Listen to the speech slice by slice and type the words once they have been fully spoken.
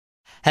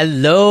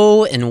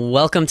Hello and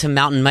welcome to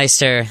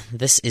MTNmeister.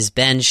 This is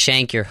Ben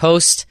Shank, your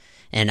host,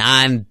 and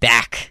I'm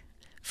back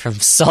from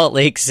Salt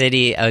Lake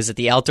City. I was at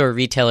the Outdoor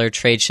Retailer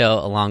Trade Show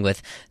along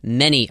with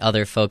many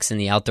other folks in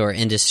the outdoor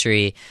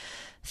industry.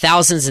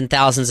 Thousands and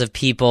thousands of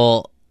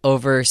people,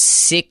 over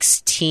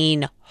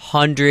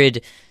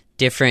 1,600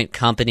 different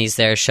companies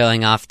there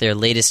showing off their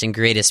latest and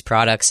greatest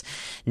products.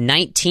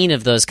 19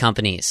 of those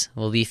companies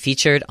will be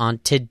featured on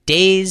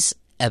today's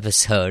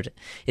episode.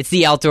 It's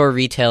the Outdoor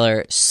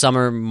Retailer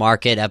Summer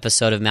Market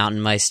episode of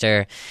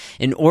MTNmeister.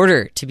 In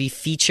order to be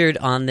featured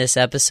on this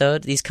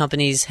episode, these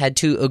companies had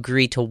to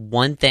agree to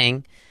one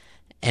thing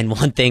and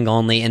one thing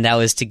only, and that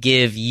was to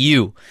give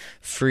you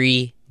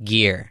free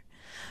gear.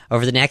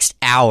 Over the next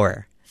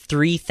hour,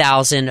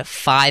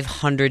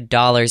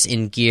 $3,500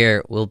 in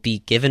gear will be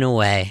given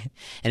away.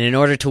 And in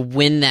order to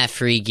win that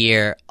free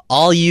gear,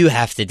 all you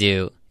have to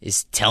do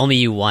is tell me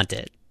you want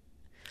it,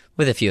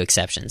 with a few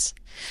exceptions.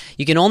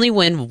 You can only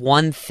win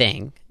one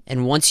thing,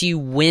 and once you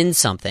win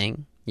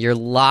something, you're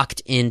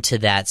locked into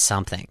that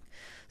something.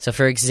 So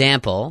for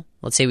example,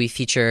 let's say we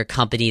feature a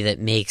company that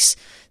makes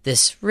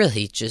this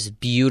really just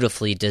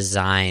beautifully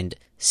designed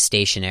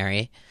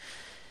stationery,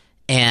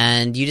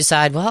 and you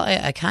decide, well,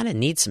 I kind of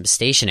need some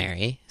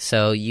stationery.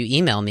 So you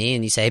email me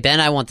and you say,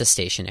 Ben, I want the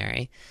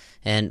stationery.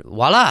 And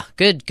voila,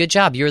 good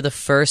job. You're the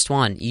first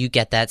one. You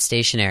get that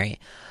stationery.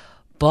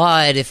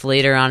 But if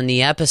later on in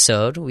the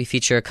episode we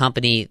feature a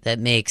company that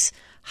makes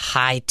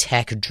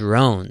high-tech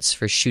drones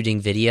for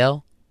shooting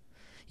video,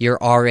 you're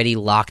already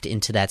locked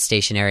into that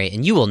stationery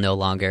and you will no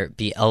longer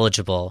be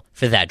eligible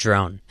for that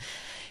drone.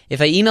 If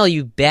I email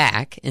you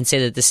back and say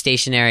that the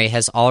stationery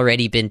has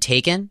already been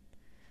taken,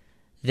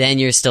 then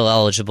you're still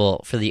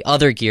eligible for the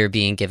other gear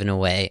being given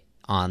away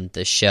on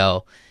the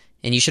show,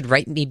 and you should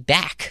write me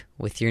back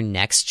with your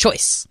next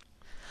choice.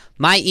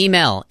 My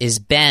email is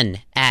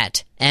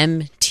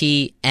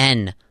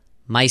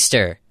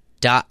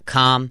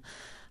ben@mtnmeister.com.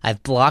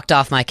 I've blocked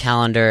off my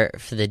calendar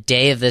for the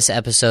day of this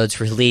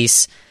episode's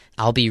release.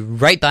 I'll be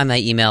right by my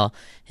email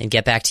and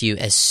get back to you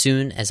as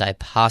soon as I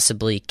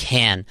possibly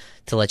can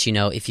to let you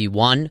know if you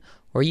won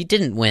or you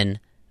didn't win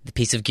the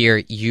piece of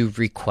gear you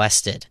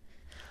requested.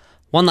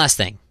 One last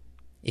thing.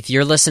 If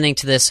you're listening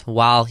to this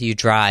while you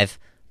drive,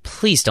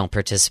 please don't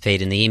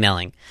participate in the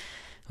emailing.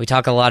 We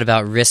talk a lot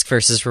about risk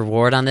versus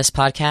reward on this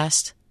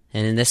podcast,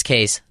 and in this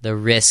case, the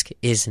risk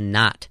is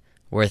not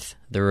worth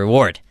the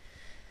reward.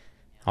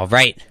 All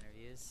right,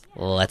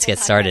 let's get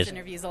started.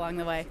 Interviews along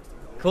the way.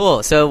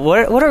 Cool. So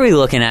what are we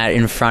looking at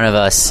in front of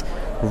us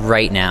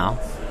right now?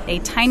 A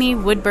tiny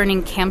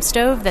wood-burning camp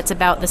stove that's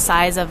about the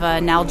size of a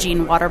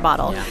Nalgene water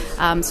bottle.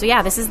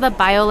 Yeah. This is the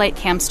BioLite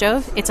camp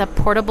stove. It's a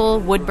portable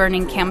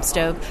wood-burning camp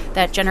stove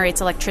that generates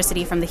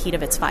electricity from the heat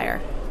of its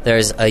fire.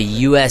 There's a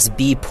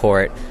USB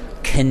port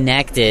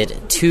connected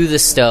to the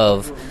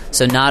stove,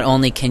 so not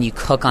only can you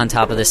cook on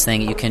top of this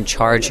thing, you can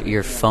charge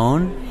your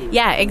phone.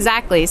 Yeah,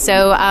 exactly. So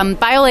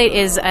BioLite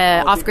is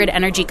an off-grid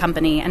energy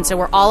company, and so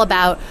we're all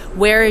about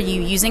where are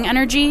you using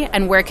energy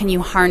and where can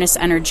you harness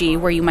energy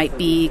where you might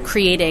be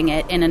creating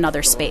it in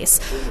another space.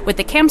 With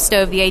the camp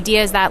stove, the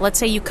idea is that let's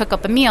say you cook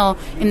up a meal,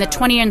 in the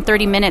 20 and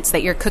 30 minutes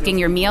that you're cooking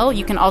your meal,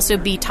 you can also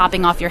be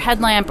topping off your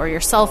headlamp or your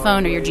cell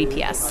phone or your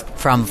GPS.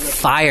 From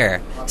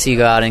fire. So you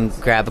go out and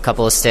grab a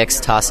couple of sticks,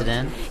 toss it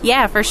in?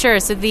 Yeah, for sure.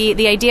 So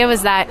the idea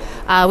was that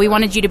we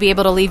wanted you to be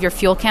able to leave your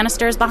fuel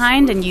canisters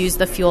behind and use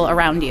the fuel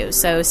around you.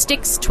 So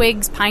sticks,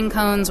 twigs, pine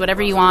cones,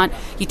 whatever you want.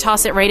 You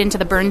toss it right into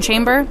the burn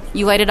chamber.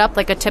 You light it up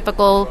like a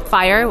typical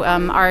fire.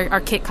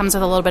 Our kit comes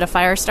with a little bit of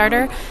fire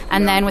starter.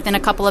 And then within a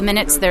couple of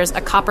minutes, there's a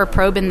copper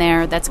probe in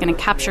there that's going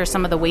to capture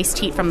some of the waste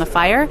heat from the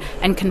fire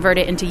and convert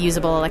it into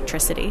usable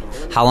electricity.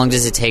 How long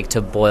does it take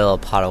to boil a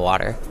pot of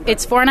water?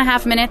 It's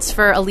 4.5 minutes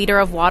for a liter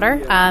of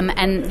water.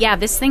 And yeah,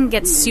 this thing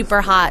gets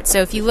super hot.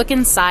 So if you look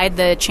inside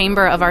the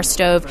chamber of our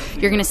stove,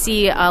 you're going to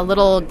see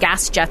little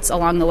gas jets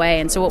along the way.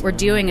 And so what we're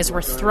doing is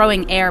we're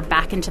throwing air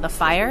back into the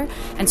fire.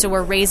 And so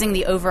we're raising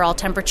the overall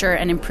temperature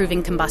and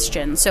improving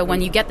combustion. So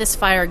when you get this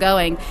fire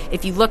going,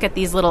 if you look at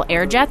these little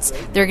air jets,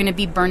 they're going to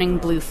be burning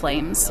blue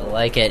flames. I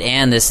like it.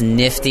 And this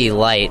nifty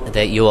light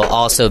that you will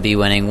also be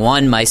winning.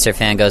 One Meister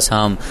fan goes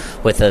home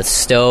with a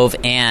stove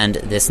and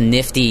this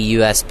nifty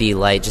USB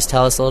light. Just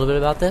tell us a little bit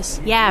about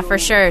this. Yeah, for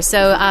sure.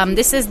 So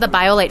this is the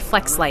BioLite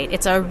Flex Light.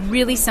 It's a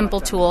really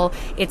simple tool.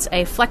 It's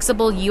a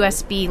flexible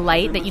USB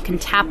light that you can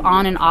tap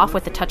on and off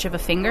with the touch of a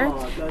finger.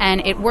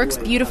 And it works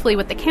beautifully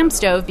with the camp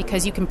stove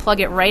because you can plug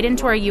it right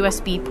into our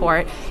USB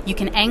port. You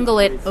can angle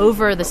it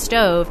over the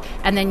stove,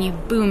 and then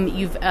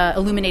you've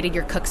illuminated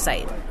your cook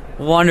site.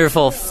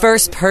 Wonderful.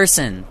 First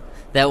person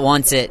that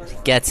wants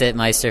it gets it,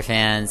 Meister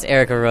fans.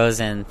 Erica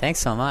Rosen, thanks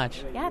so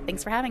much. Yeah,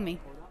 thanks for having me.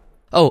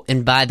 Oh,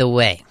 and by the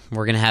way,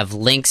 we're going to have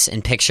links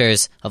and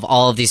pictures of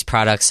all of these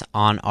products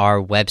on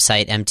our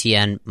website,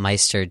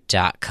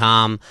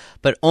 MTNmeister.com,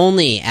 but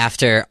only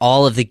after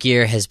all of the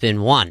gear has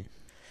been won.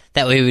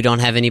 That way we don't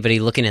have anybody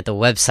looking at the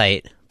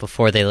website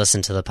before they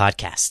listen to the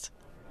podcast.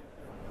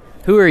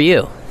 Who are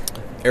you?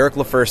 Eric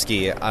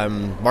Lefersky.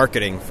 I'm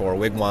marketing for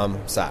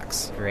Wigwam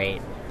Sacks.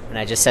 Great. And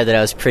I just said that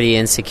I was pretty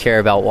insecure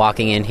about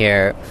walking in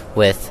here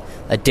with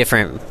a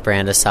different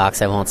brand of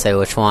socks. I won't say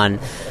which one.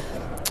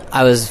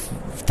 I was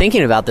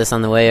thinking about this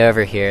on the way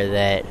over here,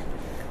 that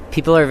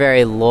people are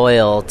very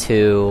loyal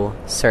to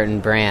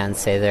certain brands,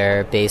 say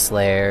their base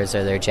layers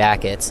or their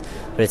jackets,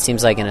 but it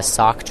seems like in a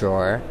sock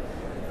drawer,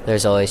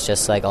 there's always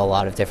just like a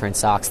lot of different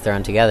socks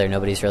thrown together.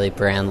 Nobody's really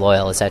brand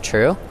loyal. Is that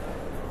true?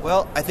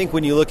 Well, I think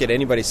when you look at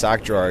anybody's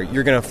sock drawer,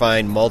 you're going to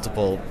find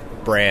multiple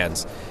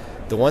brands.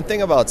 The one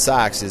thing about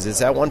socks is it's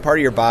that one part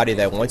of your body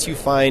that once you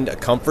find a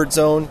comfort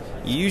zone,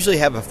 you usually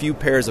have a few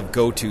pairs of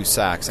go-to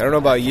socks. I don't know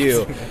about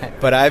you,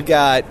 but I've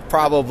got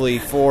probably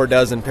 4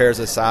 dozen pairs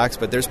of socks,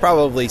 but there's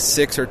probably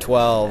 6 or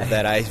 12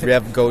 that I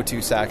have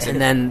go-to socks.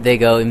 And then they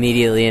go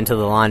immediately into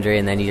the laundry,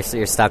 and then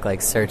you're stuck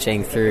like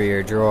searching through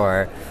your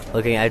drawer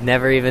looking. I've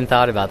never even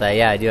thought about that.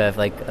 Yeah, I do have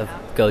like a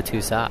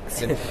go-to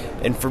socks.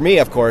 And for me,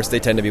 of course, they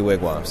tend to be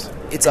wigwams.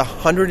 It's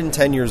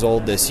 110 years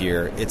old this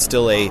year. It's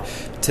still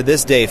to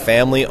this day,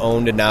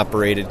 family-owned and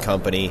operated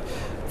company,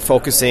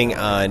 focusing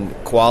on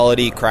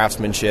quality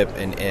craftsmanship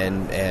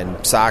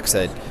and socks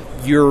that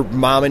your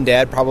mom and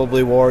dad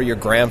probably wore, your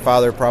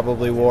grandfather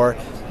probably wore,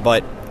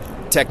 but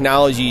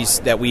technologies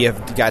that we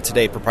have got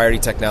today, proprietary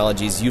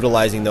technologies,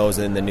 utilizing those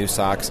in the new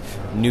socks,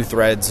 new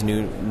threads,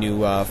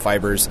 new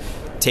fibers,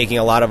 taking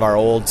a lot of our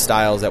old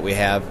styles that we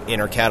have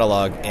in our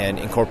catalog and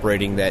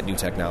incorporating that new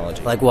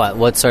technology. Like what?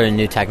 What sort of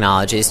new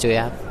technologies do we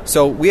have?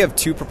 So we have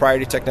 2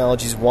 proprietary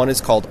technologies. One is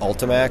called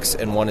Ultimax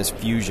and one is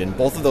Fusion.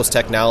 Both of those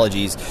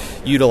technologies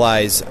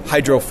utilize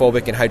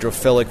hydrophobic and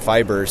hydrophilic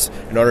fibers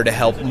in order to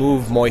help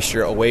move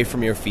moisture away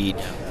from your feet,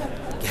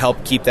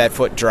 help keep that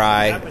foot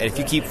dry. And if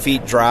you keep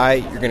feet dry,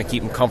 you're going to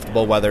keep them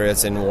comfortable whether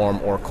it's in warm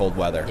or cold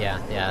weather.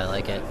 Yeah, I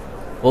like it.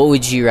 What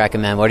would you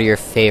recommend? What are your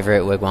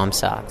favorite wigwam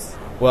socks?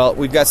 Well,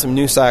 we've got some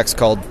new socks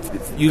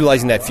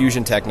utilizing that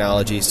fusion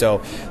technology.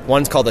 So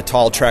one's called a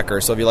tall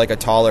trekker. So if you like a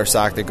taller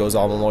sock that goes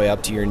all the way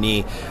up to your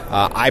knee,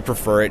 I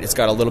prefer it. It's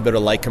got a little bit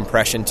of light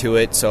compression to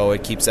it, so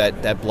it keeps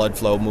that blood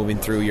flow moving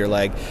through your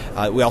leg.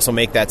 We also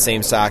make that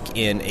same sock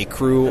in a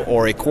crew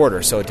or a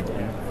quarter. So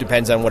it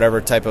depends on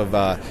whatever type of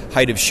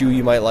height of shoe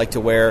you might like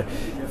to wear.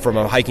 From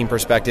a hiking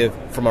perspective,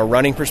 from a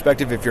running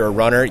perspective, if you're a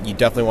runner, you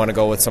definitely want to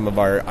go with some of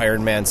our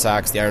Ironman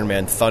socks. The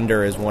Ironman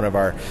Thunder is one of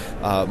our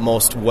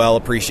most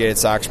well-appreciated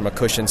socks from a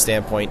cushion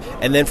standpoint.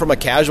 And then from a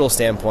casual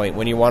standpoint,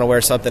 when you want to wear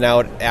something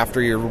out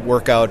after your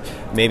workout,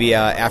 maybe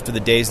after the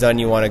day's done,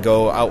 you want to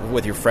go out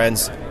with your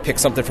friends, pick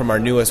something from our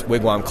newest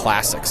Wigwam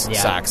Classics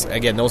socks.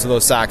 Again, those are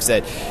those socks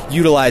that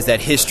utilize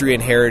that history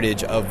and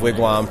heritage of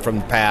Wigwam from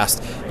the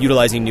past,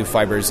 utilizing new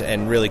fibers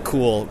and really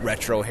cool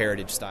retro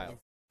heritage style.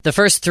 The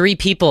first 3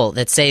 people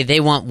that say they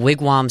want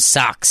Wigwam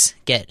socks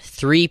get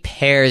 3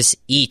 pairs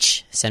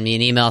each. Send me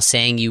an email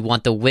saying you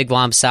want the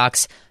Wigwam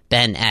socks,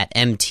 Ben at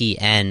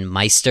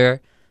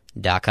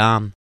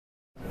MTNmeister.com.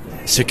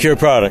 Secure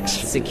Products.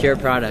 Secure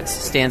Products.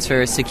 Stands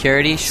for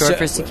security, short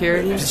for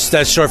security?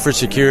 That's short for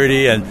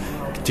security, and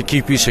to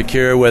keep you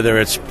secure, whether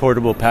it's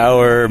portable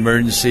power,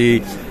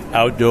 emergency,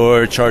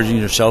 outdoor, charging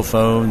your cell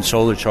phone,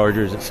 solar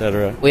chargers,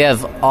 etc. We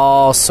have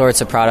all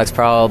sorts of products,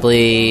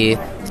 probably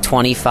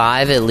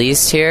 25 at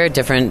least here,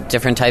 different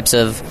types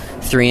of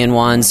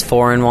 3-in-1s,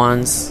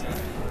 4-in-1s.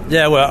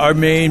 Yeah, well, our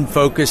main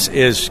focus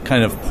is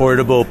kind of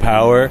portable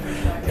power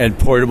and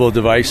portable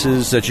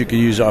devices that you can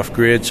use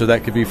off-grid, so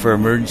that could be for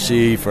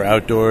emergency, for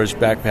outdoors,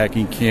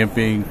 backpacking,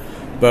 camping,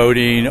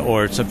 boating,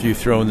 or something you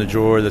throw in the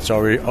drawer that's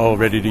all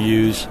ready to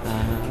use.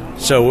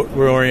 So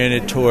we're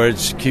oriented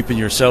towards keeping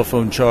your cell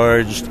phone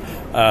charged,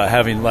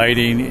 having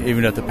lighting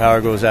even if the power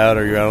goes out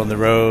or you're out on the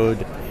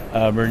road,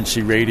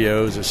 emergency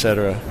radios,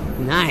 etc.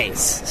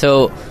 Nice.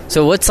 So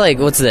what's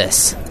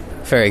this,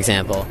 for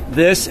example?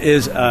 This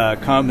is a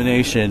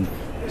combination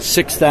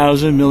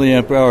 6,000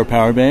 milliamp hour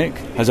power bank,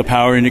 has a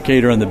power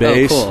indicator on the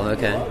base. Oh, cool.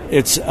 Okay.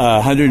 It's a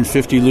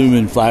 150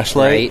 lumen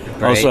flashlight.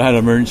 Right. Also had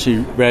emergency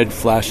red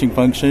flashing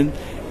function.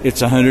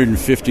 It's a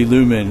 150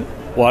 lumen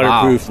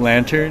waterproof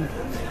lantern,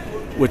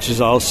 which is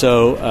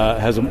also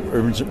has an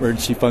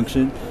emergency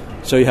function.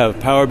 So you have a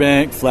power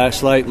bank,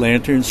 flashlight,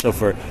 lantern, so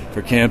for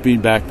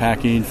camping,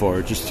 backpacking,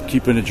 for just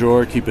keeping a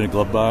drawer, keeping a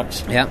glove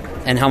box. Yeah.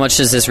 And how much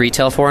does this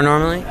retail for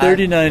normally?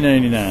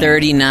 $39.99.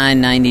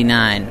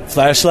 $39.99.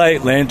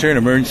 Flashlight, lantern,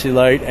 emergency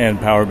light, and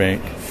power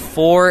bank.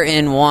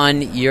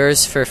 4-in-1,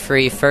 yours for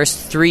free.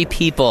 First 3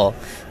 people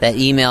that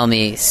email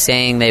me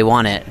saying they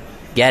want it,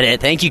 get it.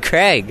 Thank you,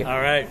 Craig.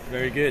 All right.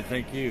 Very good.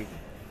 Thank you.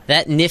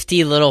 That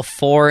nifty little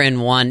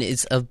 4-in-1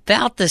 is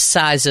about the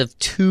size of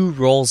 2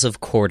 rolls of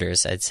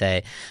quarters, I'd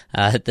say.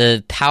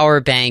 The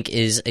power bank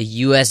is a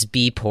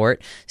USB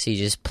port, so you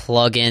just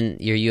plug in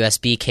your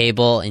USB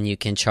cable and you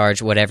can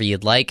charge whatever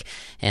you'd like,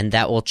 and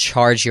that will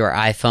charge your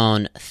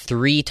iPhone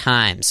 3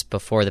 times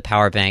before the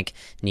power bank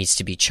needs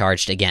to be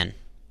charged again.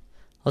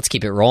 Let's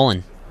keep it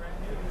rolling.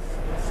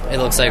 It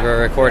looks like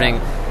we're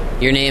recording.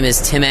 Your name is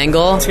Tim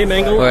Engel? Tim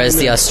Engel. Whereas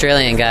the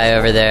Australian guy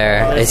over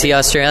there, is he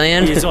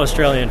Australian? He's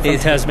Australian, from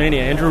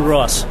Tasmania, Andrew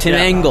Ross. Tim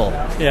Engel.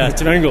 Yeah,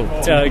 Tim Engel,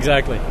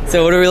 exactly.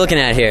 So what are we looking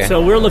at here?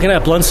 So we're looking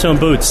at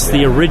Blundstone boots,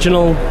 the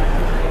original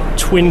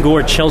twin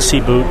gore Chelsea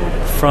boot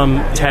from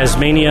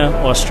Tasmania,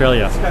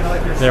 Australia.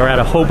 They're out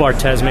of Hobart,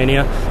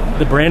 Tasmania.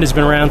 The brand has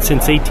been around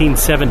since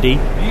 1870.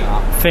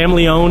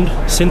 Family owned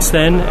since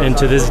then and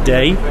to this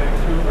day.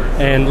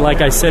 And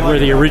like I said, we're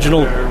the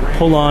original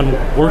pull-on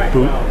work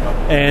boot.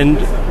 And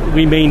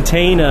we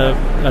maintain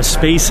a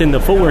space in the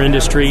footwear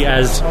industry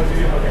as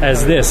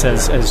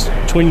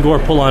twin gore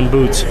pull-on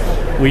boots.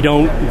 We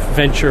don't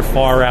venture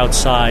far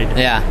outside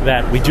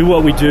that. We do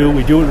what we do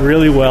it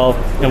really well,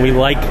 and we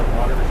like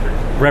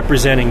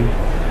representing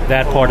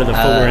that part of the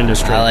footwear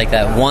industry. I like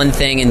that one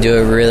thing and do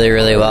it really,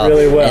 really well.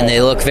 And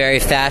they look very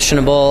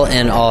fashionable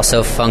and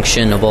also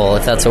functionable,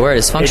 if that's a word.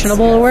 Is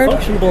functionable a word?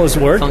 Functionable is a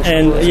word.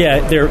 And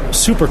yeah, they're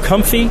super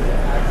comfy.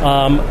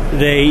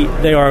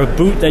 They are a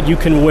boot that you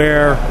can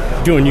wear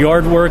doing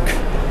yard work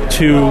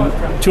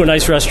to a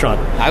nice restaurant.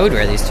 I would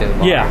wear these too.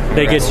 Yeah,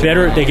 they get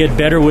better. They get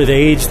better with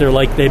age.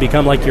 They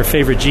become like your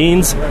favorite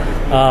jeans.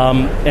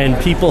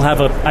 And people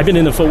have I've been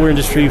in the footwear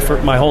industry for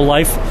my whole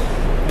life.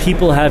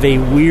 People have a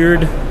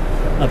weird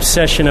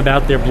obsession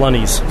about their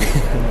blunnies.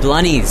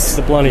 Blunnies.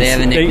 The blunnies. They have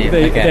a nickname.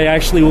 They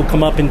actually will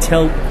come up and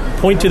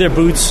point to their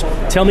boots,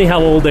 tell me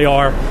how old they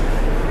are,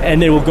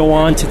 and they will go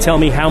on to tell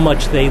me how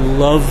much they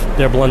love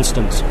their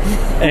Blunstons.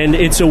 And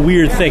it's a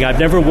weird thing. I've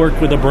never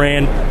worked with a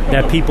brand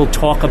that people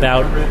talk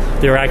about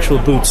their actual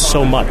boots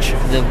so much.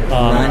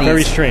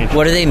 Very strange.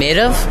 What are they made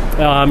of?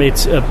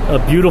 It's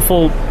a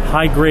beautiful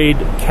high-grade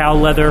cow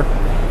leather,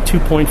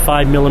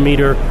 2.5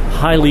 millimeter,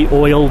 highly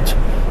oiled,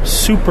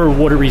 super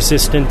water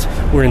resistant.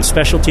 We're in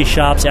specialty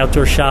shops,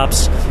 outdoor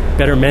shops,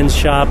 better men's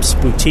shops,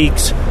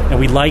 boutiques, and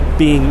we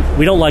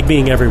don't like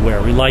being everywhere.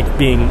 We like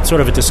being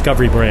sort of a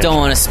discovery brand. Don't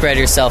want to spread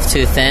yourself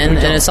too thin,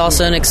 and it's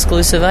also an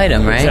exclusive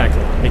item, right?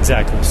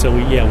 Exactly. So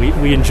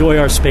we enjoy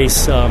our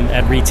space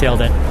at retail.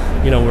 That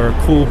we're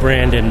a cool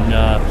brand, and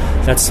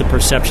that's the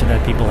perception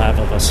that people have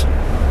of us.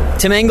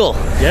 Tim Engel.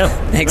 Yeah.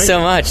 Thanks so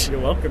much. You're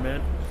welcome,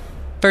 man.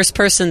 First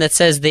person that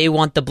says they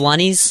want the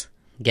blunnies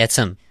gets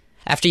them.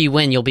 After you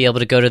win, you'll be able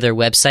to go to their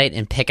website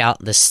and pick out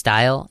the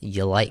style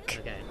you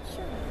like.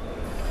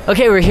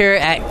 Okay, we're here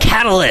at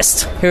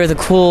Catalyst. Here with a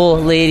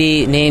cool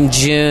lady named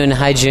June.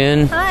 Hi,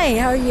 June. Hi,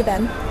 how are you,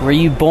 Ben? Were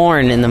you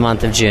born in the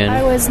month of June?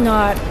 I was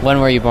not. When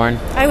were you born?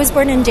 I was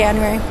born in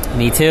January.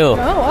 Me too. Oh,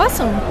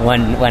 awesome.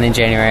 When in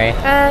January?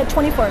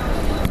 24.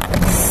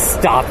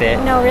 Stop it.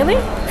 No, really?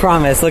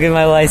 Promise, look at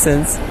my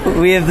license.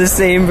 We have the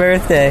same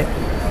birthday.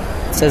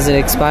 It says it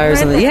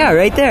expires on the... Yeah,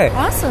 right there.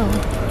 Awesome.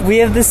 We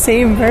have the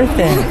same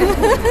birthday.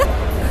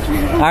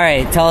 All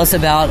right, tell us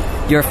about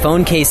your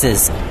phone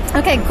cases.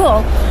 Okay,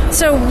 cool.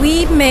 So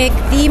we make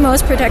the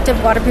most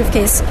protective waterproof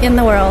case in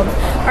the world.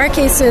 Our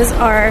cases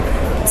are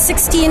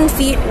 16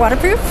 feet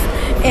waterproof,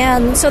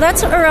 and so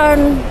that's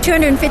around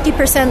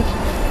 250%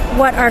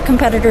 what our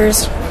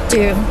competitors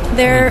do.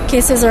 Their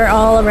cases are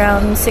all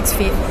around 6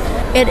 feet.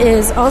 It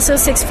is also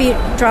 6 feet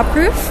drop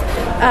proof.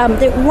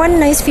 The one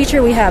nice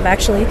feature we have,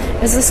 actually,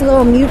 is this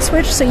little mute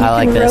switch, so you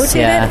can rotate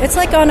it. It's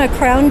like on a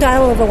crown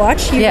dial of a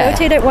watch. You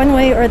rotate it one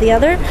way or the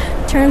other,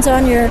 turns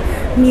on your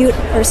mute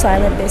or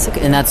silent,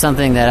 basically. And that's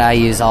something that I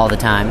use all the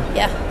time.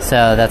 Yeah.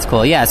 So that's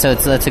cool. Yeah, so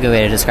that's a good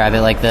way to describe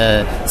it. Like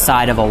the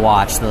side of a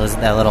watch,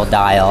 that little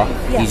dial.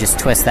 Yeah. You just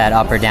twist that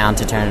up or down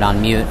to turn it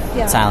on mute,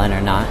 silent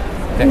or not.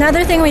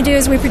 Another thing we do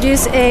is we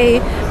produce a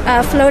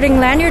floating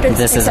lanyard.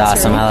 This is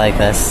awesome. I like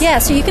this. Yeah,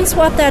 so you can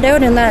swap that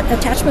out in that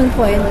attachment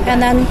point,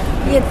 and then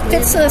it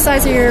fits to the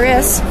size of your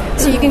wrist,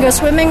 so you can go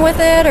swimming with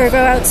it or go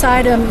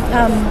outside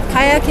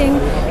kayaking.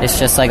 It's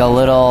just like a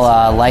little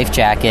life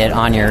jacket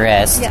on your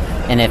wrist,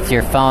 and if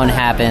your phone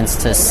happens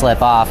to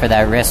slip off or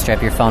that wrist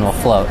strip, your phone will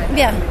float.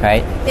 Yeah.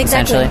 Right?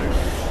 Exactly.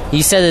 Essentially.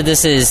 You said that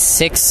this is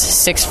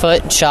 6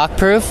 foot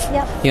shockproof?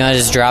 Yep. You want to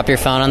just drop your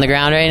phone on the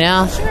ground right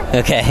now? Sure.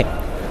 Okay.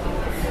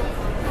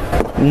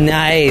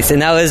 Nice,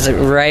 and that was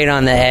right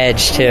on the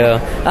edge too.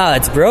 Oh,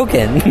 it's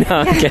broken. No,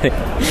 I'm kidding.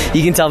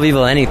 You can tell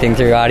people anything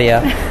through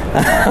audio.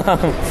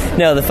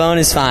 No, the phone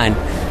is fine.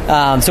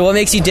 So what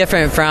makes you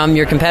different from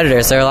your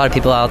competitors? There are a lot of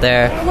people out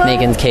there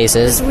making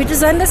cases. We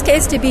designed this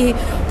case to be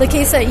the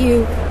case that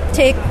you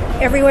take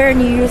everywhere and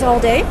you use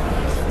all day.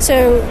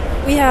 So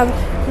we have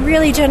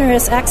really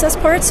generous access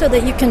ports so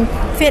that you can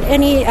fit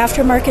any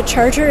aftermarket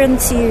charger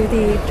into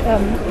the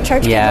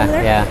charge cable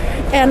there. Yeah.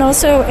 And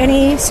also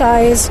any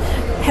size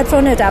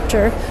headphone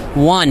adapter.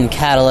 One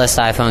Catalyst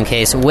iPhone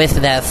case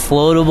with that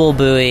floatable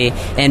buoy,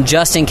 and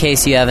just in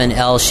case you have an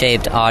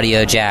L-shaped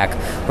audio jack,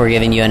 we're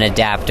giving you an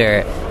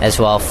adapter as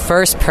well.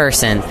 First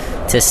person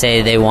to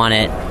say they want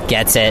it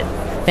gets it.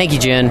 Thank you,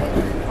 June.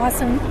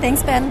 Awesome.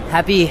 Thanks, Ben.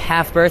 Happy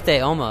half birthday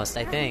almost,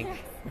 I think.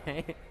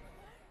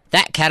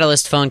 That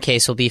Catalyst phone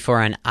case will be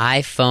for an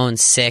iPhone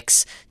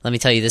 6. Let me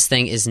tell you, this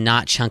thing is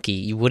not chunky.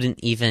 You wouldn't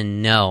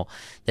even know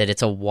that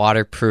it's a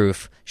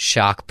waterproof,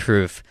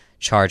 shockproof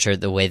charger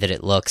the way that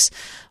it looks.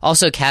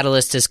 Also,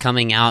 Catalyst is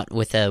coming out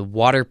with a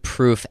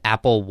waterproof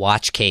Apple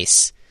Watch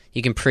case.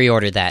 You can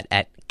pre-order that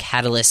at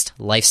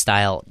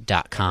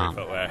catalystlifestyle.com.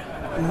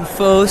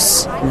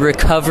 Ufos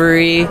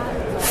Recovery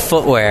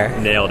Footwear.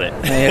 Nailed it.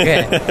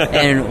 Okay.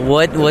 And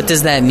what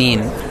does that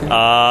mean?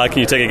 Can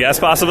you take a guess,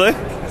 possibly?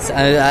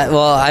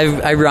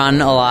 I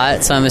run a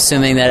lot, so I'm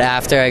assuming that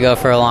after I go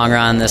for a long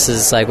run, this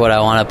is like what I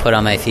want to put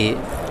on my feet.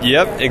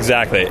 Yep,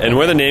 exactly. And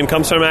where the name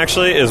comes from,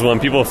 actually, is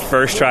when people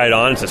first try it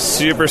on. It's a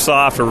super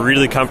soft,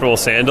 really comfortable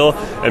sandal,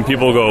 and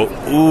people go,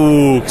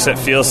 ooh, because it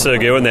feels so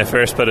good when they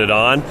first put it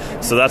on.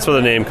 So that's where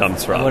the name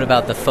comes from. What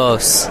about the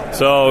Fos?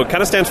 So it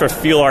kind of stands for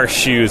feel our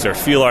shoes or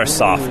feel our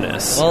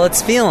softness. Well,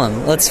 let's feel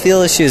them. Let's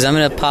feel the shoes. I'm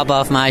going to pop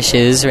off my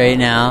shoes right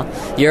now.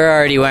 You're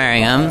already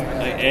wearing them.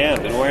 I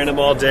am. Been wearing them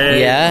all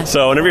day. Yeah?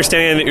 So whenever you're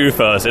standing in the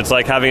UFOs, it's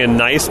like having a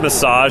nice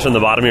massage on the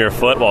bottom of your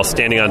foot while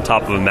standing on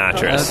top of a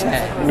mattress.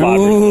 Okay.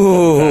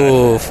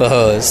 Ooh,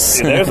 Fos.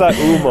 See, there's that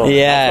ooh.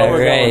 Yeah,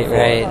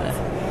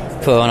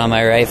 right. Put one on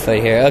my right foot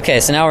here. Okay,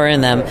 so now we're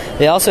in them.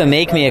 They also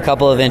make me a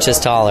couple of inches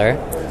taller.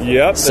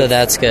 Yep. So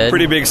that's good.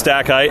 Pretty big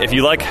stack height. If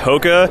you like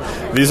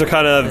Hoka, these are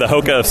kind of the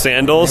Hoka of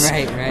sandals.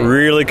 Right.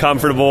 Really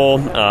comfortable,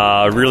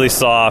 really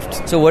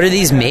soft. So what are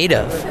these made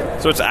of?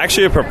 So it's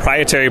actually a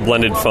proprietary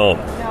blended foam.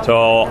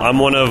 So I'm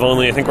one of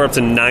only, I think we're up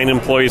to 9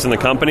 employees in the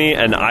company,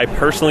 and I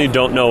personally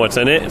don't know what's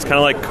in it. It's kind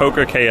of like Coke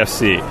or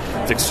KFC.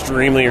 It's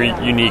extremely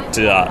unique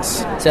to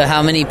us. So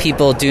how many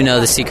people do know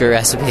the secret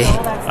recipe?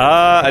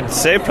 I'd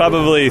say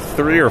probably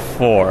 3 or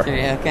 4.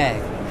 3,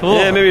 okay. Cool.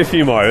 Yeah, maybe a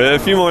few more. A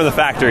few more in the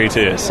factory,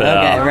 too. So.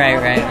 Okay,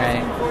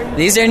 right.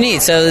 These are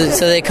neat. So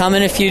they come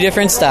in a few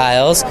different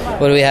styles.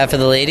 What do we have for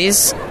the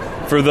ladies?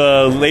 For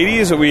the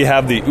ladies, we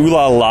have the Ooh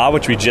La La,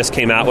 which we just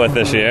came out with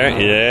this year.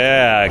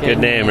 Yeah, good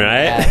name,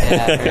 right?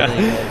 Yeah, really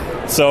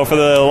good. So for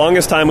the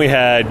longest time, we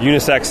had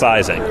unisex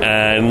sizing,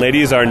 and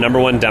ladies are number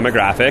one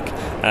demographic,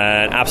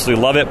 and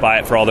absolutely love it, buy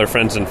it for all their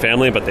friends and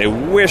family, but they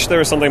wish there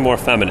was something more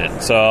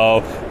feminine.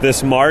 So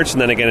this March, and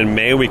then again in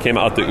May, we came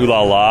out with the Ooh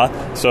La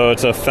La. So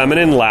it's a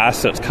feminine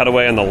last, so it's cut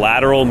away on the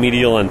lateral,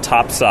 medial, and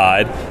top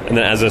side, and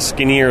then has a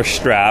skinnier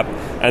strap,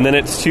 and then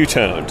it's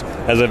two-toned.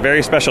 It has a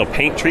very special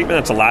paint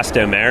treatment that's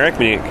elastomeric,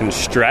 meaning it can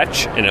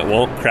stretch and it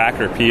won't crack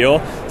or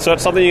peel. So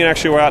it's something you can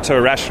actually wear out to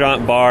a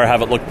restaurant, bar,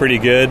 have it look pretty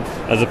good,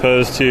 as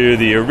opposed to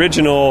the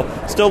original.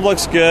 Still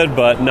looks good,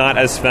 but not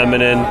as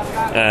feminine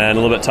and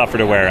a little bit tougher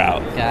to wear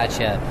out.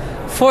 Gotcha.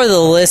 For the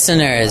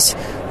listeners,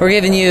 we're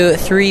giving you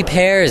 3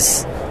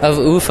 pairs of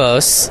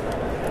UFOs.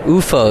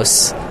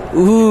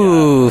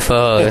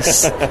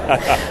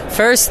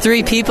 First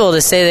 3 people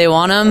to say they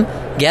want them,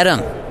 get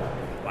them.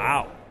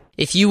 Wow.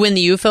 If you win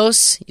the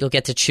UFOs, you'll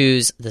get to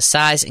choose the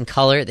size and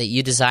color that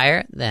you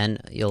desire. Then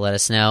you'll let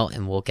us know,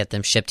 and we'll get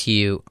them shipped to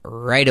you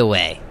right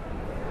away.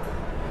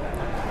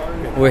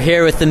 We're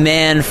here with the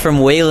man from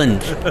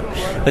Wayland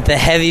with the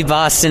heavy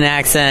Boston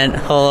accent.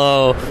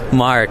 Hello,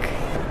 Mark.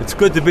 It's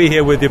good to be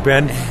here with you,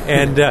 Ben,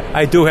 and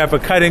I do have a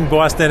cutting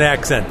Boston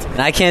accent.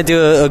 I can't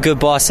do a good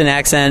Boston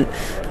accent,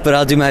 but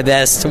I'll do my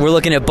best. We're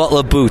looking at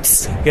Butler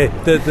boots. Okay,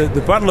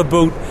 the Butler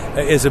boot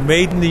is a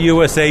made in the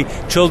USA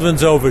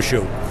children's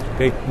overshoe.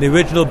 Okay, the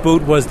original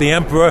boot was the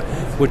Emperor,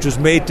 which was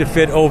made to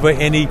fit over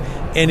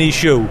any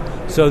shoe,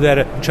 so that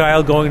a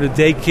child going to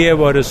daycare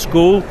or to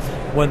school,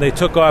 when they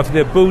took off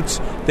their boots,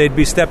 they'd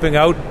be stepping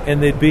out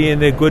and they'd be in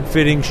their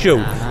good-fitting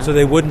shoe. So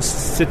they wouldn't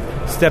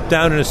step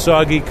down in a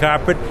soggy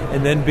carpet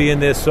and then be in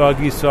their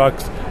soggy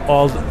socks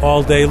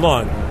all day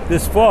long.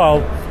 This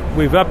fall,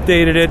 we've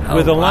updated it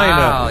with a liner.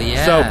 Wow,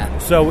 yeah.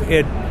 So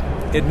it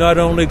not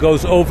only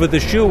goes over the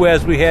shoe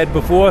as we had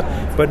before,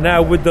 but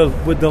now with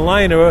the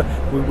liner,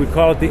 we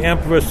call it the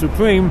Emperor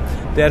Supreme,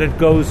 that it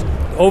goes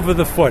over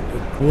the foot,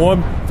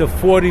 warm to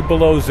 40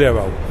 below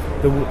zero.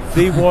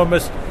 The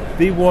warmest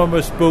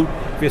boot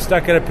if you're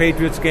stuck at a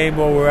Patriots game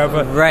or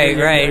wherever. Right,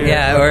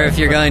 yeah. Or if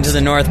you're going to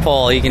the North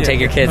Pole, you can take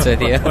your kids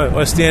with you.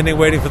 Or standing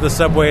waiting for the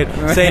subway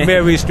at St.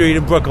 Mary Street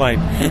in Brookline.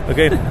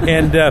 Okay,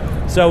 and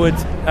so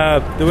it's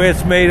the way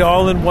it's made,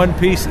 all in one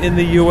piece in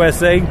the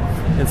USA,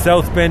 in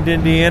South Bend,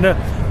 Indiana.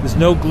 There's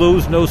no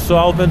glues, no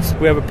solvents.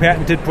 We have a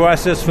patented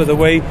process for the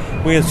way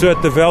we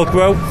insert the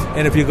Velcro.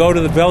 And if you go to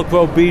the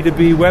Velcro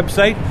B2B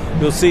website,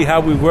 you'll see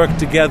how we work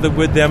together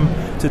with them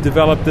to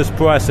develop this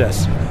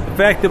process. The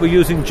fact that we're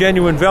using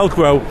genuine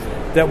Velcro,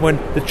 that when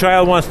the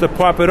child wants to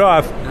pop it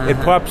off, it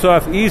pops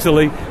off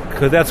easily,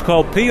 because that's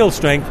called peel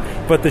strength.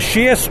 But the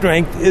shear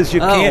strength is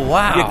you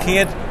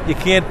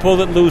can't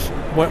pull it loose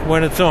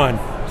when it's on.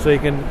 So you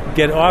can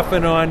get off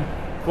and on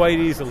quite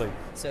easily.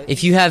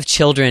 If you have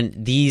children,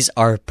 these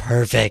are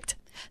perfect.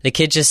 The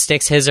kid just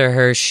sticks his or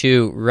her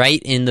shoe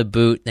right in the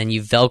boot, then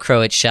you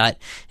Velcro it shut,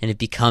 and it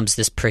becomes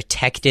this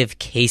protective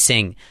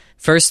casing.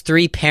 First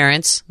 3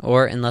 parents,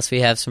 or unless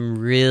we have some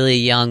really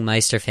young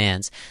Meister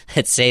fans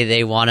that say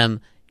they want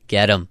them,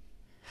 get them.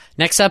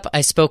 Next up,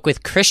 I spoke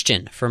with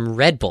Christian from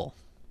Red Bull.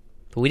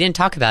 But we didn't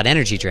talk about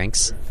energy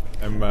drinks.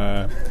 I'm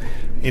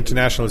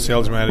international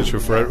sales manager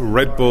for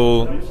Red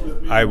Bull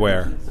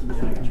Eyewear.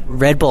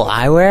 Red Bull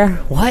Eyewear?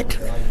 What?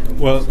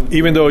 Well,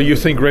 even though you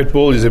think Red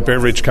Bull is a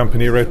beverage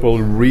company, Red Bull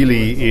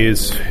really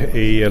is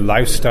a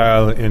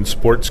lifestyle and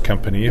sports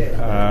company.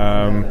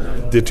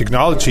 The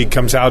technology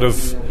comes out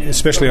of,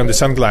 especially on the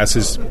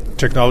sunglasses,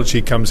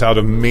 technology comes out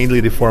of mainly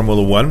the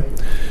Formula One.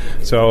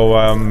 So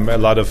a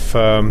lot of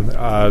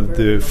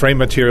the frame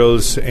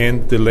materials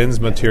and the lens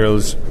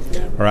materials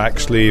are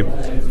actually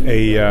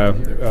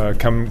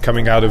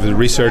coming out of the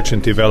research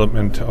and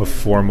development of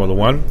Formula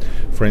One.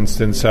 For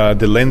instance,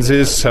 the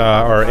lenses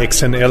are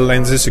XNL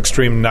lenses,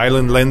 extreme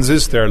nylon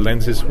lenses. They are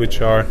lenses which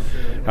are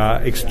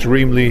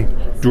extremely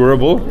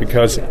durable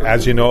because,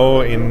 as you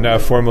know, in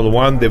Formula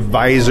One, the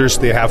visors,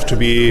 they have to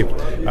be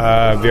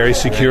very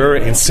secure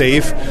and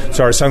safe.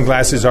 So our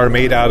sunglasses are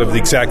made out of the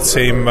exact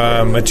same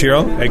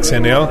material,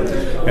 XNL.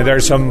 And there are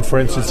some, for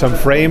instance, some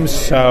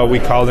frames, we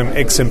call them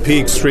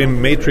XMP,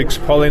 Extreme Matrix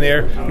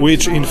Polymer,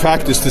 which in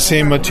fact is the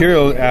same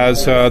material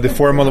as the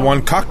Formula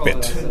One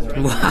cockpit.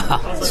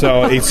 Wow.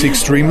 So it's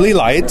extremely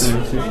light,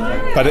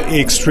 but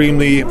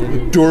extremely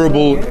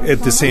durable at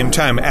the same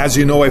time. As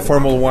you know, a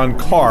Formula One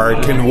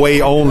car can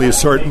weigh only a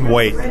certain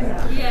weight.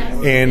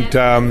 And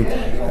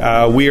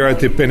we are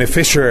the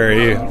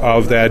beneficiary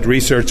of that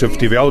research of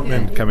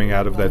development coming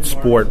out of that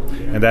sport.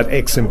 And that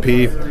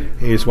XMP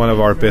is one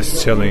of our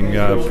best-selling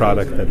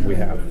product that we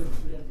have.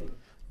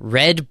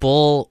 Red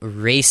Bull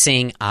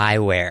Racing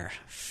Eyewear.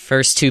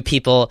 First two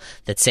people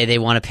that say they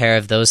want a pair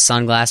of those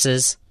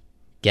sunglasses,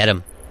 get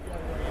them.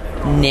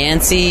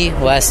 Nancy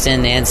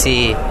Weston,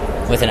 Nancy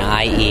with an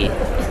IE.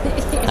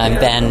 I'm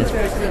Ben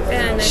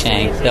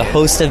Shank, the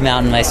host of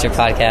MTNmeister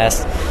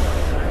podcast.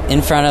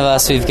 In front of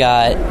us, we've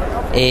got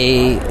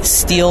a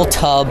steel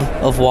tub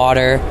of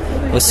water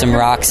with some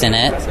rocks in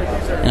it,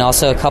 and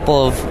also a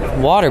couple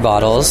of water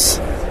bottles,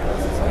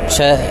 which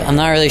I'm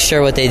not really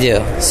sure what they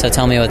do, so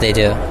tell me what they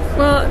do.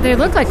 Well, they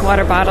look like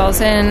water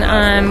bottles,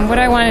 and what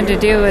I wanted to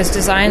do is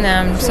design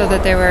them so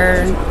that they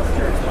were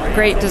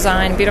great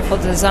design, beautiful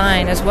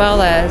design, as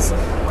well as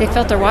they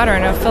filter water,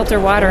 and it'll filter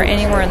water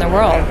anywhere in the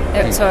world.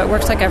 So it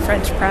works like a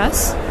French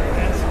press,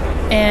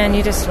 and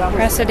you just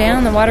press it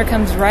down, the water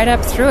comes right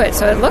up through it.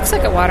 So it looks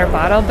like a water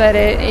bottle, but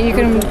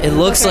it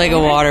looks like a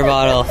water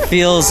bottle,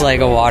 feels like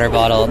a water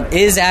bottle,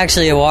 is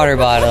actually a water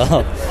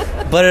bottle,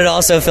 but it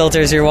also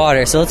filters your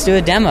water. So let's do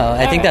a demo.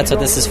 I think that's what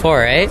this is for,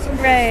 right?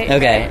 Right.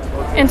 Okay.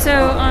 And so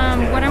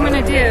what I'm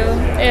going to do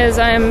is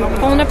I'm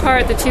pulling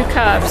apart the two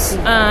cups,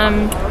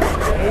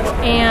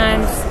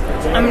 and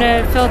I'm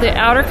going to fill the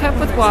outer cup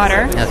with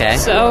water. Okay.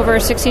 So over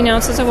 16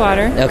 ounces of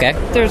water. Okay.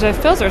 There's a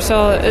filter,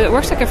 so it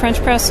works like a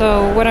French press.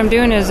 So what I'm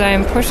doing is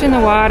I'm pushing the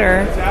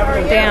water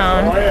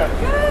down,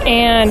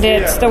 and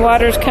the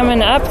water's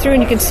coming up through,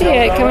 and you can see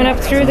it coming up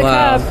through the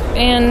cup,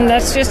 and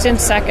that's just in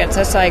seconds.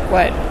 That's like,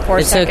 what,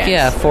 4 seconds?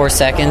 It took, 4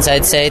 seconds,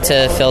 I'd say,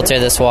 to filter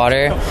this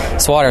water.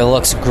 This water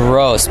looks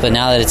gross, but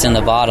now that it's in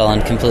the bottle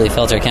and completely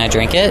filtered, can I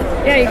drink it?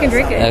 Yeah, you can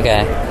drink it.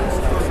 Okay.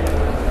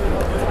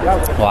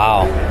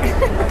 Wow.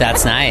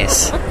 That's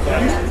nice.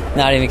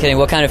 Not even kidding.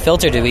 What kind of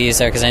filter do we use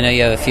there? Because I know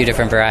you have a few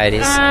different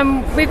varieties.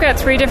 We've got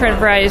 3 different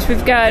varieties.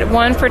 We've got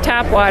one for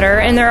tap water,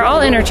 and they're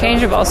all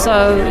interchangeable.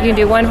 So you can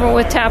do one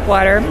with tap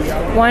water,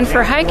 one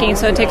for hiking,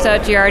 so it takes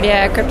out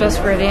giardia,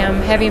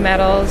 cryptosporidium, heavy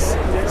metals,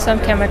 some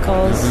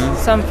chemicals,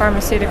 some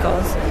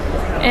pharmaceuticals.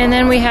 And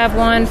then we have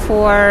one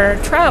for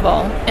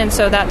travel, and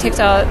so that takes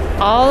out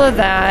all of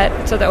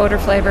that, so the odor,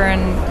 flavor,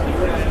 and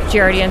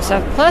giardia and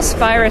stuff, plus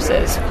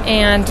viruses.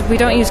 And we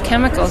don't use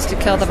chemicals to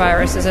kill the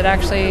viruses. It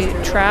actually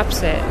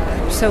traps it.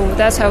 So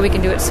that's how we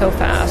can do it so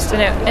fast.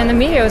 And the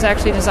media was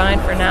actually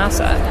designed for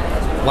NASA.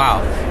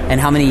 Wow.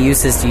 And how many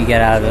uses do you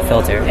get out of the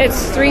filter?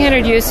 It's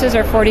 300 uses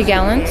or 40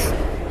 gallons.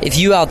 If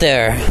you out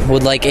there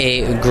would like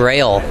a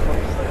Grail,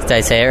 did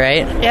I say it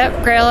right?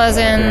 Yep, Grail as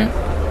in...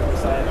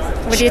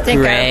 What do you think?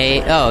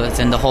 Oh, it's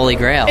in the Holy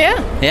Grail. Yeah.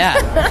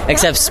 Yeah.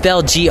 Except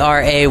spelled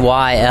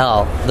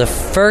Grayl. The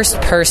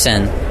first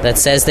person that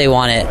says they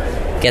want it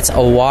gets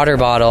a water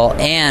bottle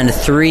and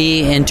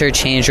 3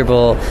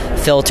 interchangeable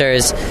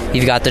filters.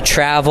 You've got the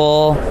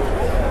travel,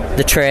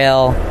 the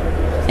trail,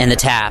 and the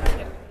tap.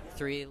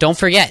 Don't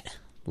forget,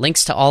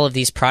 links to all of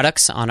these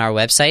products on our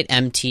website,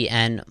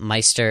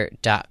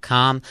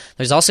 MTNmeister.com.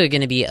 There's also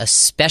going to be a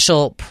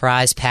special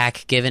prize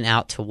pack given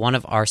out to one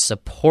of our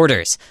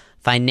supporters,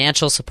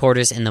 financial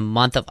supporters, in the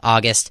month of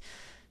August.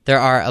 There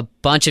are a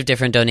bunch of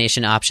different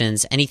donation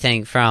options,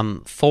 anything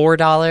from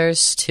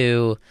 $4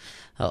 to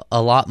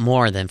a lot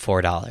more than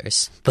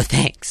 $4. But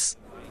thanks.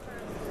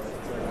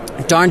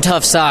 Darn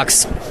Tough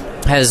Socks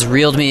has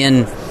reeled me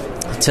in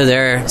to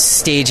their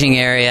staging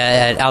area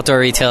at Outdoor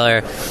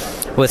Retailer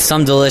with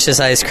some delicious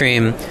ice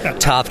cream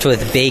topped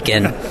with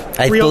bacon.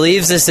 I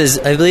believe this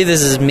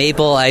is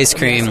maple ice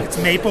cream.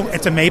 It's maple.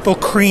 It's a maple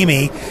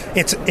creamy.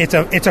 It's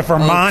a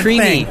Vermont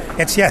thing.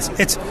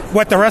 It's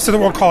what the rest of the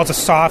world calls a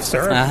soft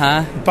serve.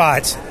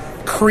 But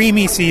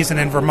creamy season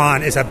in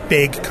Vermont is a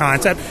big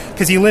concept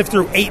because you live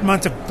through 8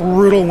 months of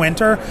brutal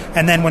winter,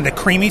 and then when the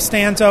creamy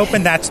stands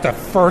open, that's the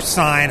first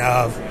sign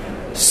of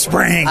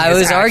spring. I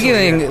was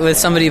arguing with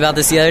somebody about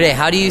this the other day.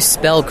 How do you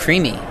spell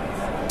creamy?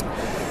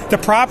 The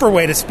proper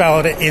way to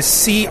spell it is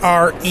Creemee.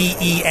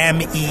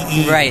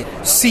 Right.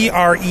 Creamy,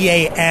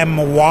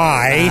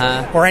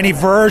 or any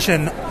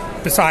version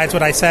besides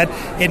what I said.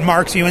 It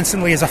marks you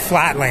instantly as a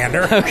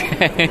flatlander.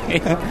 Okay.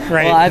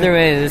 Right. Well, either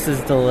way, this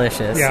is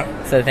delicious.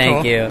 Yeah. So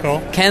thank you.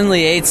 Cool. Ken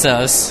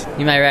Lietsos,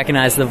 you might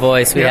recognize the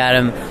voice. We had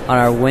him on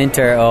our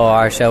winter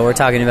OR show. We're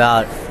talking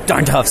about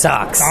Darn tough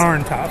socks.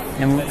 Darn tough.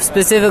 And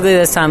specifically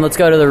this time, let's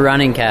go to the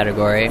running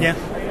category. Yeah.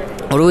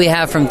 What do we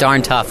have from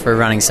Darn Tough for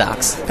running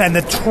socks? And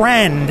the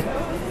trend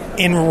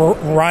in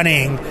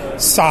running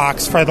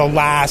socks for the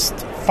last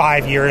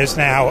 5 years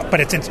now, but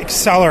it's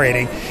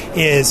accelerating,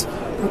 is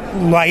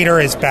lighter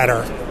is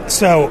better.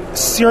 So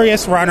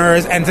serious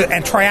runners and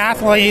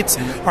triathletes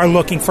are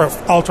looking for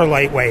ultra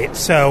lightweight.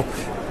 So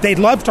they'd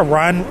love to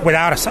run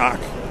without a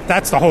sock.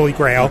 That's the holy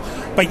grail.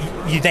 But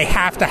they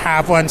have to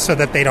have one so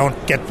that they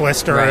don't get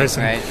blisters.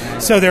 Right.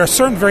 So there are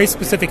certain very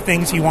specific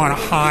things you want a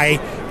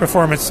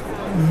high-performance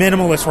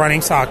minimalist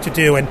running sock to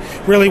do. And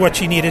really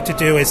what you need it to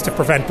do is to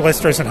prevent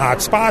blisters and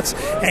hot spots.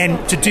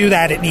 And to do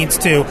that, it needs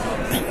to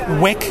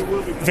wick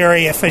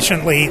very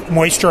efficiently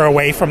moisture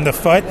away from the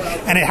foot,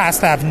 and it has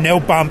to have no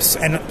bumps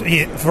and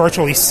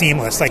virtually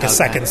seamless, like a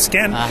second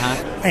skin.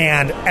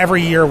 And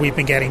every year we've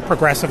been getting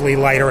progressively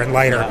lighter and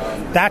lighter.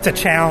 That's a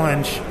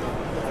challenge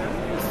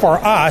for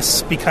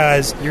us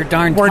because we're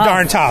darn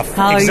tough.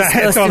 How are you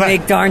supposed to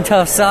make darn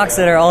tough socks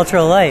that are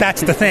ultra light?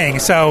 That's the thing.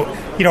 So,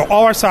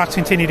 all our socks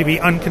continue to be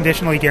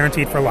unconditionally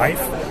guaranteed for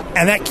life.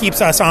 And that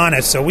keeps us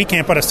honest. So we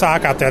can't put a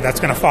sock out there that's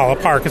going to fall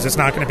apart because it's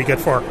not going to be good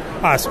for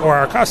us or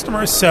our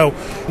customers. So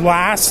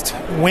last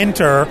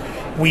winter,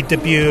 we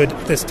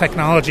debuted this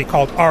technology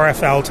called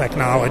RFL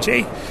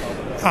technology.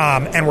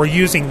 And we're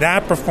using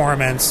that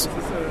performance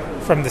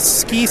from the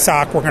ski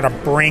sock. We're going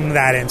to bring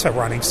that into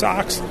running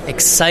socks.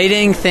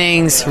 Exciting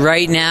things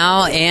right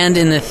now and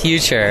in the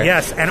future.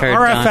 Yes. And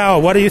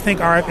RFL, what do you think?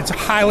 It's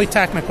highly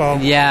technical.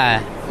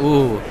 Yeah.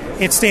 Ooh.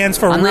 It stands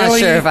for I'm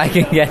really not sure if I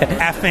can get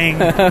effing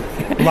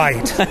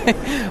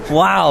light.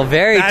 Wow,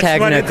 very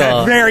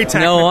technical. Very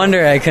technical. No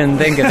wonder I couldn't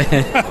think of it.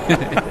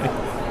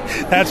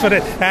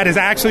 That is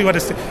actually what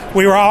it's.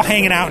 We were all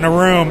hanging out in a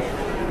room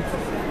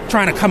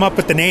trying to come up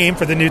with the name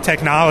for the new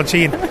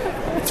technology and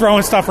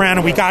throwing stuff around,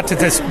 and we got to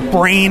this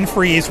brain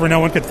freeze where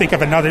no one could think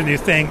of another new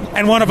thing.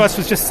 And one of us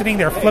was just sitting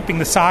there flipping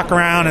the sock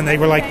around, and they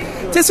were like,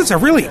 "This is a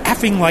really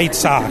effing light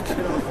sock."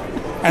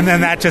 And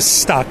then that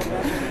just stuck.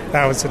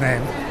 That was the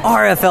name.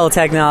 RFL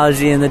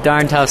technology and the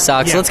darn tough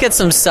socks. Yeah. Let's get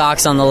some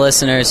socks on the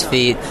listeners'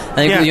 feet. I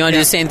think you want to do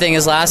the same thing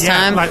as last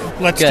time?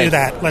 Let's do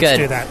that. Let's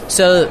do that.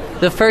 So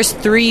the first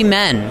 3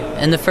 men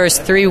and the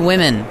first 3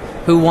 women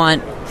who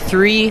want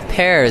 3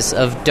 pairs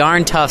of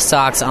darn tough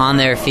socks on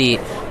their feet,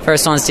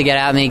 first ones to get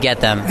at me, get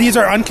them. These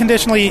are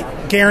unconditionally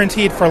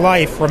guaranteed for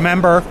life,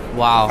 remember?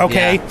 Wow.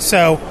 Okay, yeah.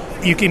 So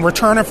you can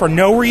return them for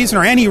no reason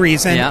or any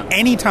reason,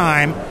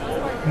 anytime.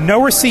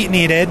 No receipt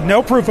needed,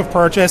 no proof of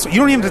purchase. You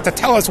don't even have to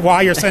tell us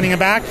why you're sending them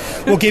back.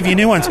 We'll give you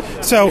new ones.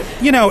 So,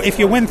 if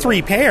you win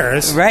 3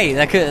 pairs... Right,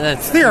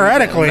 that's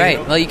theoretically...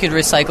 Right, well, you could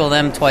recycle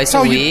them twice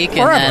a week.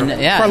 Forever, and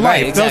then, for life.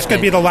 Right, exactly. Those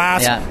could be the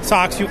last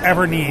socks you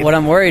ever need. What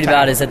I'm worried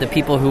about is that the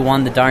people who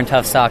won the darn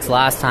tough socks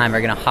last time are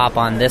going to hop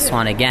on this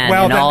one again.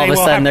 Well, and then all they of a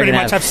will sudden have they're pretty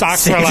going to much have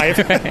socks for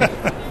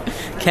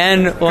life.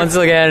 Ken, once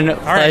again,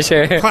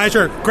 pleasure. Right.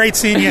 Pleasure. Great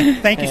seeing you.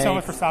 Thank you so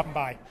much for stopping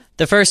by.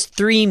 The first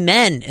 3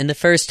 men and the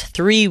first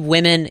 3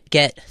 women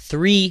get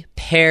 3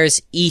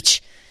 pairs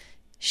each.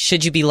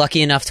 Should you be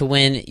lucky enough to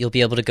win, you'll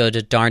be able to go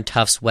to Darn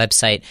Tough's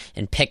website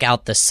and pick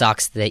out the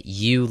socks that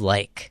you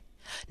like.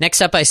 Next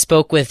up, I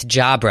spoke with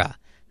Jabra.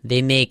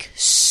 They make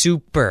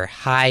super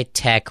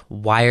high-tech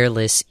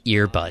wireless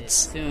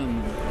earbuds.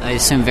 I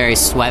assume very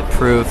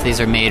sweat-proof.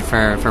 These are made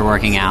for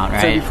working out,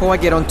 right? So before I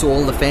get onto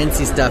all the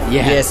fancy stuff,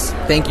 yes,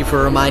 thank you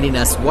for reminding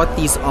us. What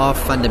these are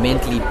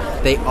fundamentally,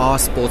 they are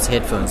sports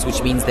headphones,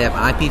 which means they have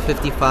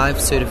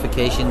IP55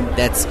 certification.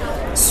 That's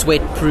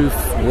sweat-proof,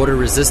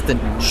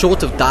 water-resistant.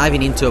 Short of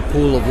diving into a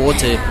pool of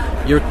water,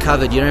 you're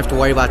covered. You don't have to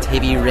worry about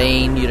heavy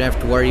rain. You don't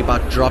have to worry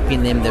about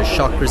dropping them. They're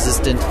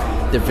shock-resistant.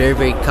 They're very,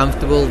 very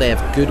comfortable. They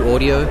have good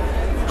audio.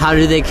 How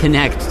do they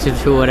connect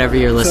to whatever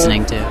you're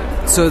listening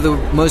to? So the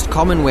most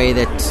common way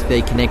that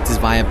they connect is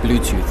via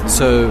Bluetooth.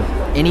 So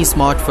any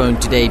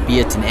smartphone today, be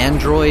it an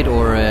Android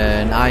or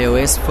an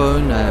iOS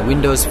phone,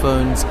 Windows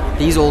phones,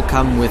 these all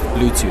come with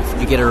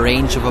Bluetooth. You get a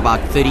range of about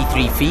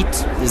 33 feet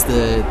is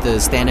the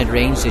standard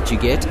range that you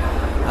get.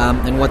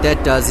 And what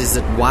that does is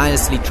it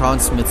wirelessly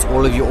transmits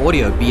all of your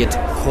audio, be it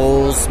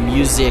calls,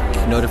 music,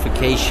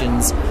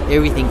 notifications,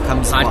 everything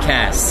comes...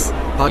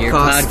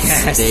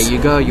 Podcasts. There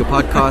you go, your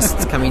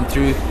podcasts coming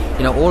through.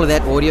 All of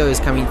that audio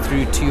is coming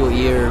through to your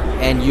ear,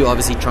 and you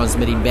obviously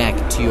transmitting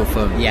back to your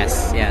phone.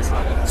 Yes.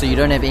 So you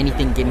don't have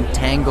anything getting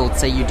tangled.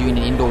 Say you're doing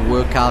an indoor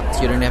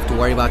workout, you don't have to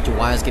worry about your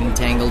wires getting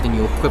tangled in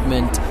your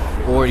equipment,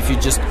 or if you're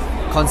just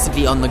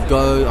constantly on the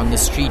go, on the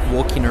street,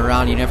 walking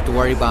around, you don't have to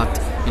worry about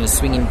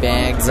swinging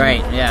bags,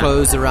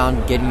 clothes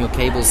around, getting your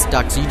cables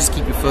stuck. So you just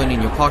keep your phone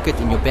in your pocket,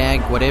 in your bag,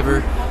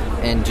 whatever,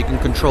 and you can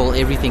control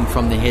everything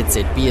from the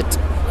headset, be it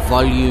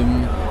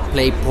volume,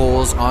 play,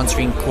 pause,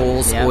 answering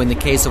calls, or in the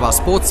case of our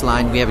sports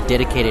line, we have a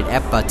dedicated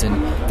app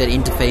button that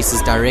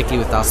interfaces directly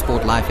with our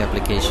Sport Life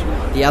application.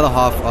 The other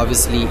half,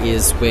 obviously,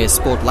 is where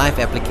Sport Life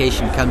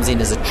application comes in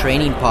as a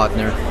training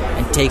partner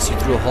and takes you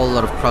through a whole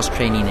lot of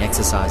cross-training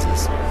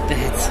exercises.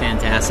 That's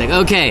fantastic.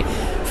 Okay,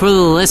 for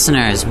the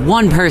listeners,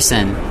 one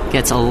person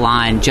gets a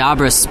line,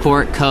 Jabra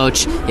Sport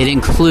Coach. It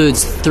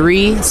includes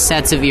 3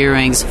 sets of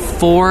earrings,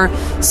 4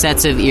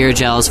 sets of ear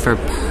gels for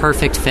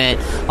perfect fit,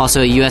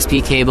 also a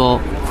USB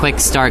cable, quick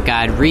start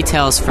guide,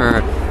 retails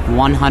for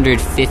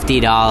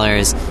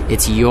 $150.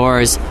 It's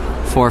yours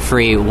for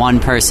free, one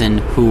person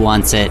who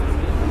wants it.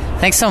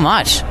 Thanks so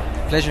much.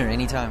 Pleasure,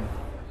 anytime.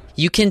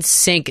 You can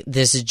sync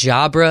this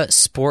Jabra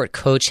Sport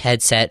Coach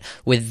headset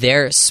with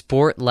their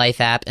Sport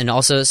Life app and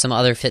also some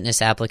other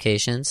fitness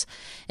applications,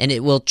 and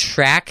it will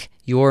track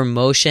your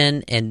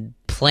motion and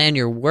plan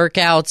your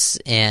workouts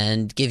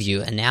and give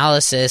you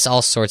analysis,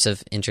 all sorts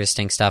of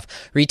interesting stuff.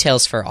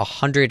 Retails for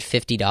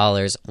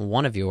 $150,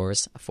 one of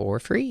yours for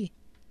free.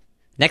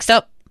 Next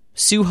up,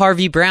 Sue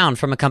Harvey Brown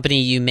from a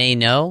company you may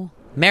know,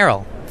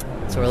 Merrill.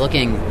 So we're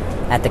looking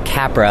at the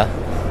Capra.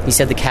 You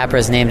said the Capra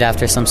is named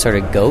after some sort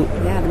of goat?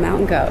 Yeah, the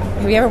mountain goat.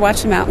 Have you ever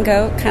watched a mountain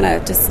goat kind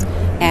of just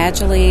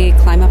agilely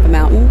climb up a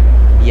mountain?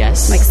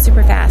 Yes. Like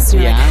super fast.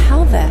 You're like,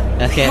 how the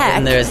Okay, heck?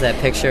 and there's that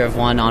picture of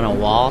one on a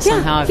wall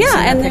somehow.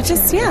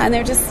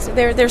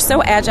 They're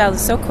so agile,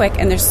 so quick,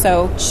 and they're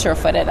so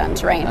sure-footed on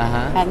terrain.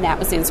 And that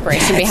was the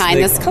inspiration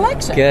behind this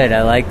collection. Good,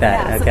 I like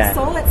that. Yeah, okay.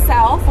 So the sole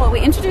itself, well,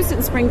 we introduced it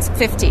in spring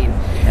 15.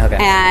 Okay.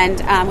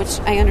 And which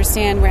I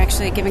understand we're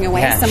actually giving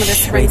away some of the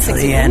spring 16.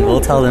 Wait till the end.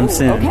 We'll tell them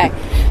soon. Okay.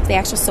 The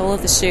actual sole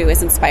of the shoe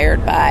is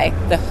inspired by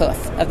the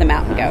hoof of the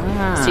mountain goat.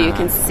 So you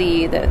can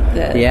see the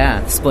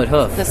split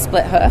hoof. The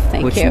split hoof,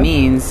 thank you. Which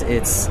means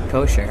it's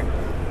kosher,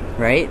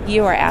 right?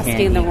 You are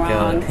asking the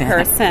wrong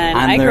person.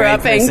 I grew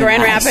up in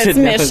Grand Rapids,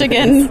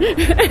 Michigan.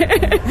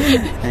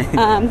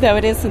 Though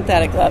it is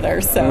synthetic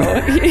leather, so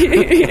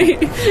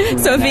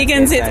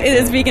vegans, it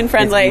is vegan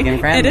friendly.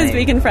 It is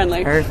vegan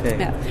friendly. Perfect.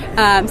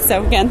 Yeah.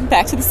 So again,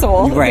 back to the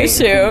sole of the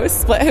shoe.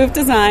 Split hoof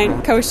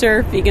design,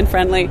 kosher, vegan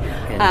friendly.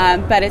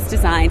 But it's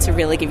designed to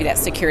really give you that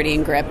security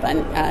and grip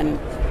on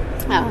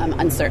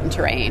uncertain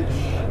terrain.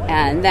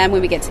 And then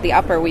when we get to the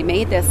upper, we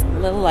made this a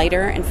little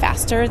lighter and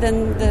faster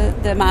than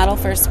the model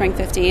for Spring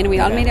 15. We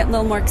made it a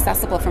little more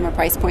accessible from a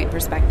price point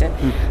perspective.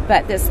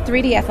 But this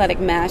 3D athletic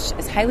mesh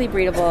is highly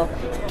breathable,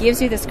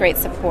 gives you this great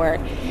support.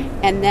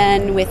 And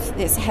then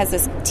has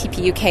this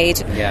TPU cage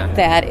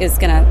that is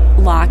going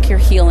to lock your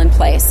heel in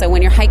place. So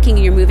when you're hiking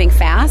and you're moving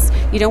fast,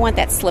 you don't want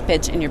that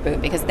slippage in your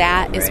boot because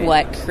that is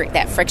what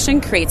that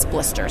friction creates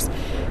blisters.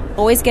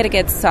 Always get a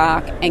good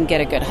sock and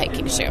get a good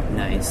hiking shoe.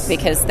 Nice.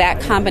 Because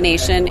that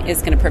combination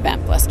is going to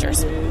prevent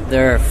blisters.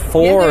 There are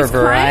 4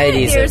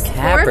 varieties of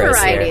Capras. 4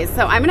 varieties. Here.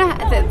 So I'm going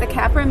to the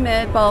Capra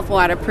Mid Both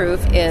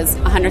Waterproof is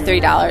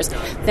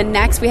 $130. The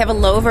next we have a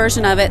low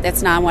version of it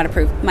that's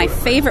non-waterproof. My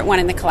favorite one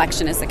in the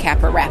collection is the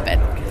Capra Rapid.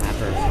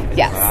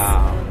 Yes.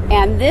 Wow.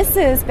 And this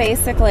is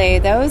basically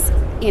those,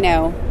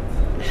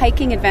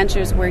 hiking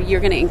adventures where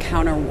you're going to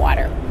encounter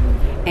water.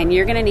 And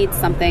you're going to need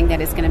something that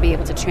is going to be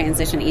able to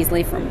transition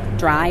easily from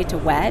dry to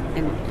wet.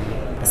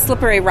 And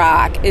slippery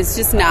rock is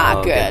just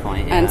not good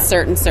on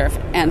certain surf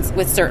and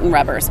with certain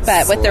rubbers.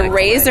 But with the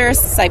razor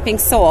siping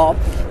sole,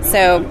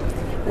 so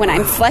when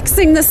I'm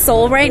flexing the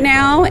sole right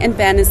now, and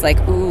Ben is like,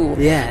 "Ooh,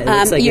 it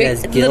looks like it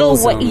has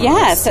gills almost,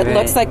 yes, it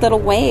looks like little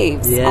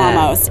waves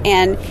almost."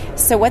 And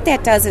so what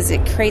that does is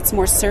it creates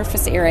more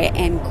surface area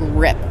and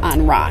grip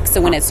on rock. So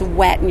when it's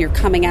wet and you're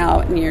coming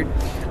out and you're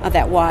of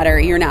that water,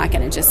 you're not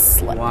going to just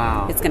slip.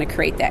 Wow. It's going to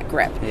create that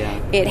grip. Yeah.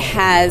 It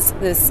has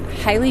this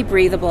highly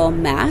breathable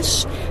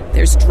mesh.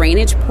 There's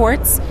drainage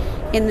ports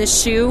in the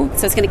shoe,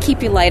 so it's going to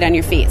keep you light on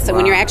your feet. So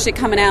when you're actually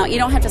coming out, you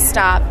don't have to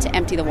stop to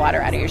empty the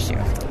water out of your shoe.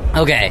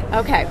 Okay.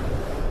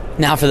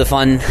 Now for the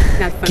fun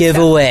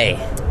giveaway.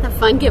 The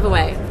fun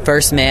giveaway.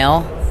 First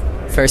male,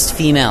 first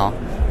female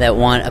that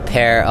want a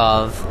pair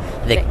of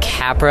the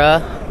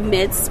Capra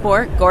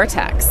Mid-Sport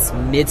Gore-Tex.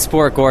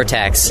 Mid-Sport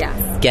Gore-Tex.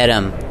 Yes. Get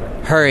them.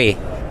 Hurry.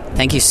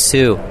 Thank you,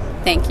 Sue.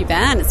 Thank you,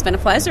 Ben. It's been a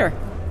pleasure.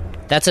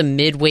 That's a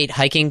mid-weight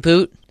hiking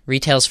boot.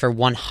 Retails for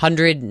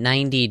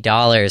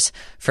 $190.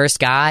 First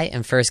guy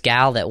and first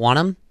gal that want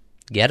them,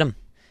 get them.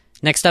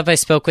 Next up, I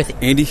spoke with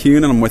Andy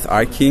Hune, and I'm with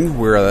iKing.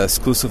 We're an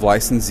exclusive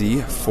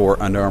licensee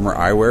for Under Armour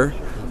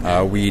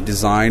eyewear. We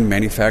design,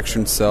 manufacture,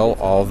 and sell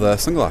all the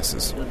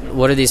sunglasses.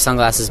 What are these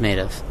sunglasses made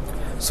of?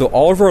 So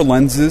all of our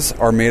lenses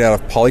are made out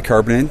of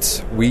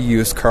polycarbonate. We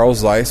use Carl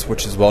Zeiss,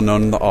 which is well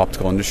known in the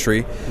optical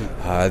industry.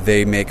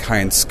 They make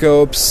high-end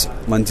scopes,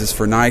 lenses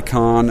for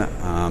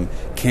Nikon,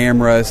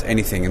 cameras,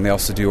 anything, and they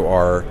also do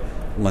our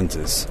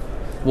lenses.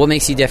 What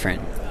makes you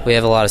different? We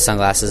have a lot of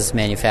sunglasses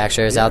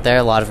manufacturers out there.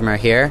 A lot of them are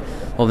here.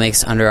 What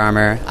makes Under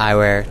Armour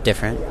eyewear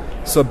different?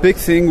 So a big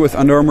thing with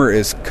Under Armour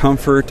is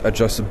comfort,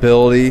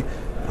 adjustability,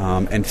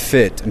 and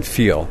fit and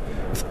feel.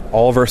 With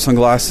all of our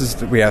sunglasses,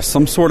 we have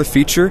some sort of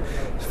feature.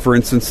 For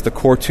instance, the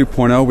Core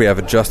 2.0, we have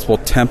adjustable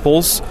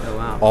temples. Oh,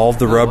 wow. All of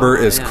the rubber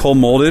is cold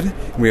molded.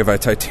 And we have a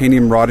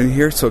titanium rod in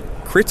here, so it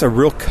creates a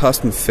real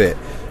custom fit.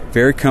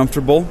 Very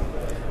comfortable.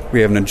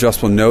 We have an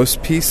adjustable nose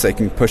piece that you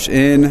can push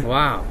in,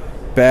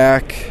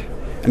 back,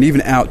 and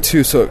even out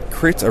too. So it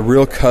creates a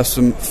real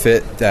custom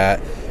fit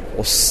that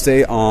will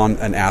stay on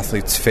an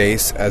athlete's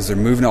face as they're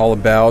moving all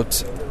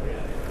about.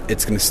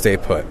 It's going to stay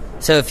put.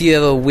 So if you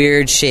have a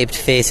weird-shaped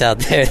face out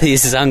there,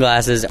 these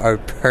sunglasses are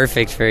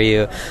perfect for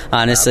you,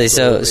 honestly.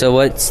 So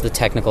what's the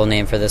technical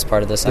name for this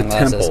part of the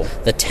sunglasses?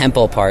 The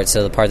temple part,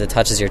 so the part that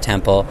touches your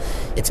temple.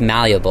 It's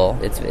malleable.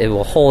 It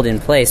will hold in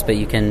place, but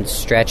you can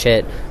stretch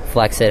it,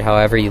 flex it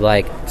however you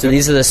like. So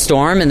these are the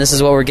Storm, and this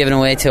is what we're giving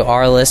away to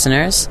our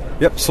listeners.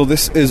 Yep, so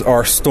this is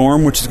our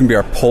Storm, which is going to be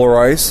our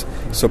Polarize.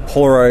 So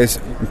Polarize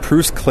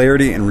improves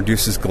clarity and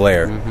reduces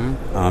glare.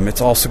 Mm-hmm.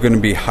 It's also going to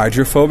be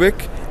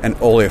hydrophobic and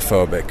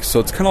oleophobic. So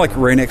it's kind of like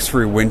Rain-X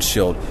for your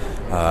windshield.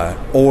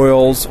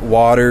 Oils,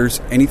 waters,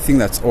 anything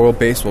that's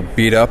oil-based will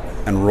beat up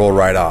and roll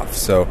right off.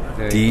 So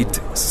DEET,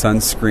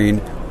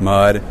 sunscreen,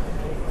 mud,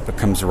 it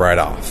comes right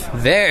off.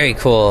 Very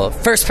cool.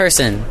 First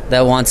person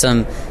that wants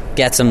them,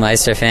 get some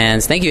Meister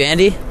fans. Thank you,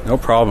 Andy. No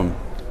problem.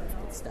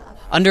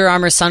 Under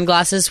Armour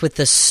sunglasses with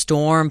the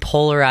Storm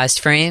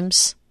polarized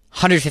frames.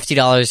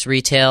 $150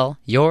 retail.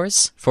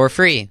 Yours for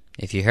free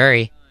if you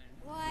hurry.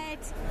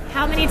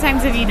 How many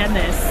times have you done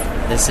this?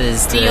 This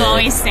is Do you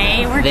always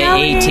say we're the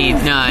going?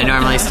 18th. No, I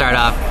normally start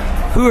off.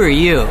 Who are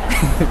you?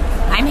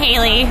 I'm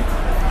Haley.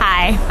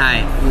 Hi.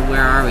 Hi.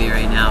 Where are we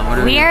right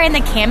now? We are in the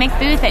Kamek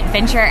booth at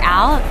Venture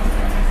Out.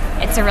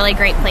 It's a really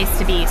great place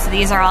to be. So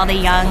these are all the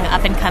young,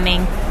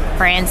 up-and-coming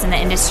brands in the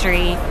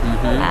industry.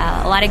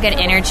 Mm-hmm. A lot of good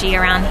energy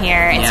around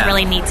here. It's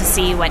really neat to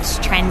see what's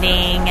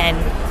trending and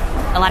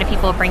a lot of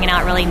people bringing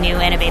out really new,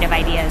 innovative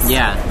ideas.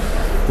 Yeah.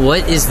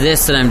 What is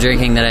this that I'm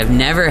drinking that I've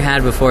never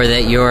had before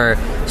that your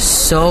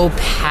so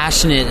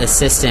passionate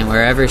assistant,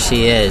 wherever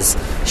she is,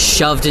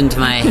 shoved into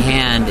my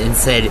hand and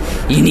said,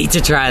 you need to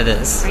try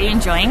this? Are you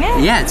enjoying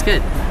it? Yeah, it's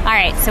good. All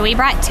right, so we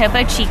brought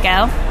Topo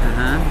Chico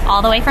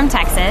all the way from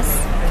Texas.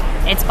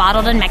 It's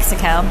bottled in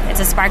Mexico. It's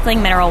a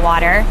sparkling mineral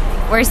water.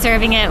 We're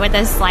serving it with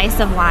a slice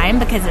of lime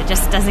because it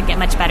just doesn't get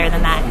much better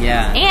than that.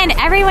 Yeah. And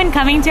everyone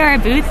coming to our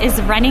booth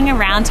is running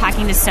around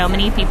talking to so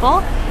many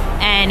people.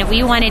 And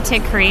we wanted to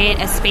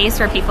create a space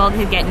where people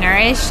could get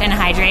nourished and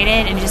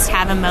hydrated and just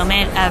have a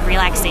moment of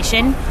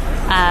relaxation.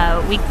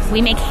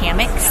 We make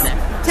hammocks.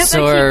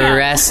 So we're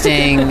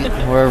resting,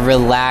 we're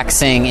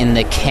relaxing in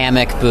the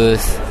Kamek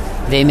booth.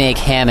 They make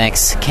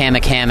hammocks,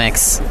 Kamek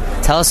hammocks.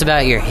 Tell us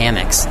about your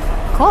hammocks.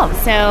 Cool.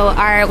 So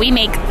we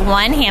make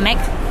one hammock.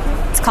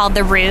 It's called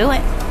the Roo,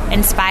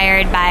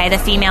 inspired by the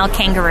female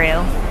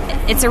kangaroo.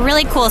 It's a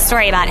really cool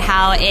story about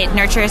how it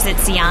nurtures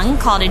its young,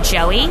 called a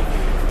joey,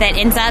 that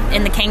ends up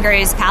in the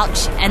kangaroo's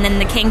pouch, and then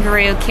the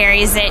kangaroo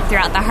carries it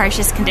throughout the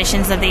harshest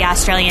conditions of the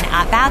Australian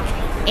outback.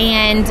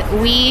 And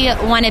we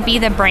want to be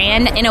the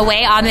brand, in a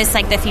way, almost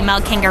like the female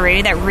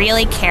kangaroo that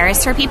really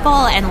cares for people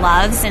and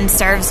loves and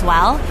serves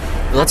well.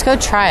 Let's go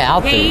try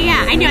out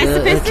Yeah, I know. I was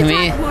supposed to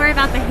talk more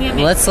about the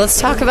hammock. Let's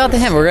talk about the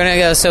hammock. We're going to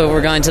go, so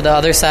we're going to the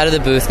other side of the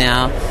booth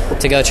now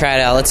to go try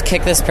it out. Let's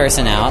kick this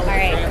person out. All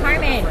right,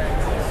 Carmen.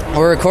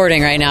 We're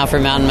recording right now for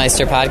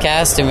MTNmeister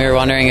podcast, and we were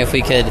wondering if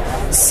we could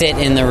sit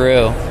in the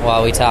Roo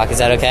while we talk. Is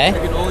that okay? I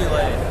can only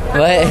lay.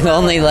 What?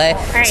 Only lay?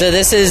 All right. So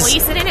this is... Will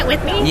you sit in it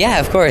with me? Yeah,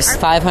 of course.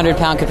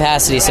 500-pound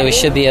capacity, so we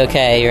should be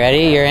okay. You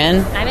ready? You're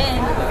in? I'm in.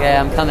 Okay,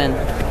 I'm coming.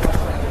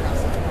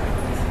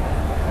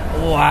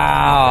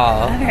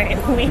 Wow. All right.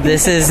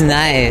 This is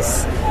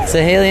nice.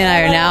 So Haley and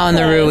I are now in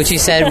the Roo, which you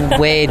said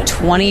weighed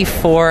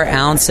 24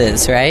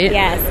 ounces, right?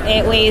 Yes,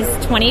 it weighs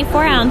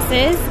 24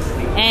 ounces.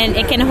 And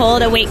it can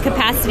hold a weight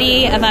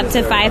capacity of up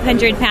to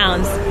 500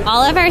 pounds.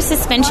 All of our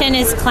suspension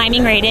is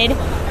climbing rated.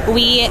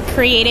 We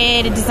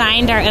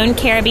designed our own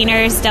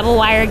carabiners, double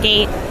wire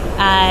gate,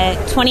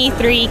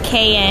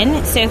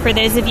 23KN. So for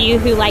those of you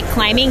who like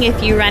climbing,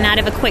 if you run out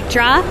of a quick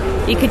draw,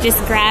 you could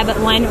just grab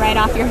one right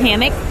off your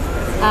hammock.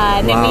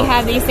 Then we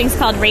have these things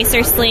called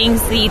racer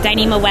slings, the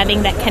dynamo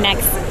webbing that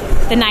connects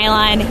the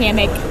nylon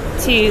hammock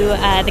to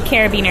the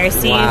carabiners,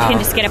 so you can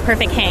just get a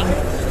perfect hang.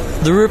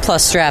 The Roo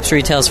Plus straps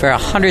retails for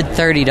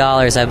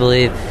 $130, I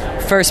believe.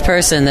 First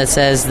person that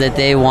says that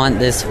they want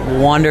this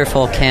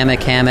wonderful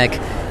Kamek hammock,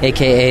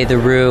 a.k.a. the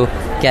Roo,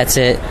 gets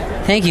it.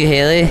 Thank you,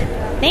 Haley.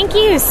 Thank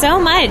you so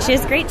much. It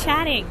was great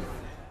chatting.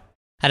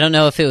 I don't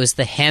know if it was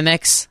the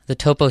hammocks, the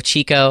Topo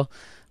Chico,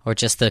 or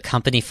just the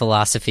company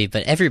philosophy,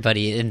 but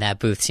everybody in that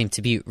booth seemed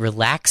to be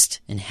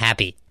relaxed and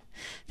happy.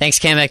 Thanks,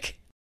 Kamek.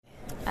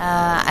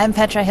 I'm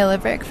Petra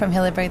Hilleberg from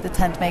Hilleberg the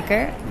Tent Maker,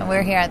 and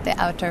we're here at the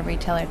Outdoor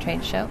Retailer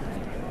Trade Show.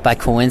 By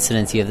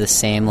coincidence, you have the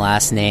same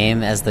last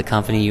name as the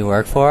company you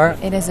work for?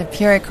 It is a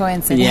pure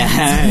coincidence.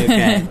 Yeah,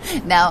 okay.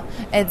 No,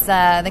 it's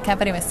the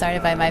company was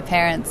started by my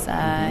parents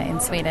in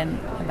Sweden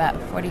about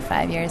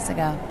 45 years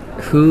ago.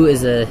 Who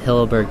is a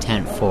Hilleberg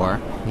tent for?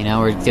 You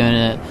know,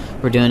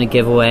 we're doing a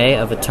giveaway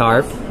of a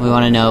tarp. We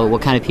want to know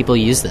what kind of people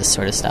use this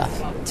sort of stuff.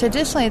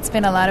 Traditionally, it's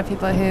been a lot of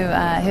people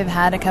who've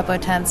had a couple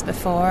of tents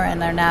before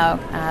and are now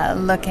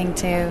looking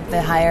to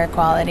the higher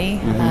quality.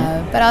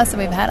 Mm-hmm. But also,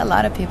 we've had a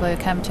lot of people who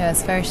come to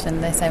us first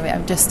and they say,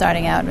 I'm just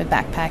starting out with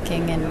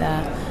backpacking and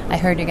I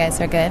heard you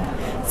guys are good.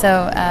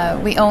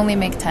 So we only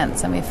make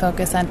tents, and we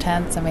focus on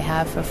tents, and we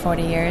have for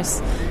 40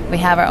 years. We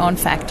have our own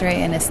factory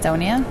in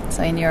Estonia,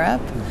 so in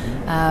Europe,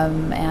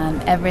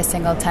 and every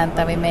single tent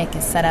that we make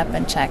is set up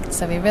and checked.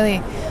 So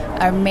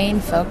our main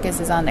focus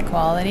is on the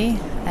quality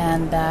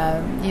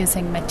and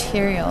using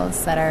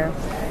materials that are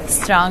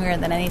stronger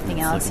than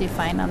anything else you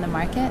find on the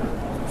market.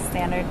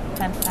 Standard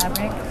tent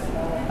fabric.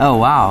 Oh,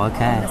 wow,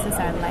 okay. And this is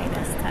our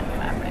lightest tent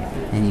fabric.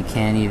 And you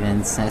can't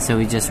even... So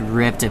we just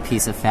ripped a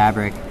piece of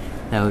fabric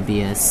that would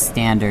be a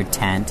standard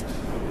tent,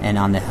 and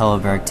on the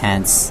Hilleberg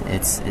tents,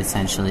 it's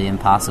essentially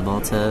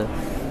impossible to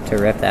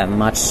rip that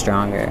much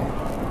stronger.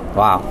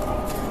 Wow.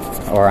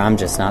 Or I'm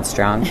just not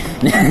strong.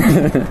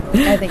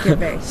 I think you're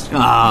very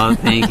strong. Oh,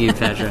 thank you,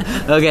 Petra.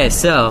 Okay,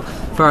 so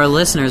for our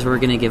listeners, we're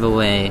going to give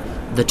away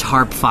the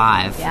Tarp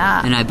 5.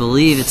 Yeah. And I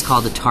believe it's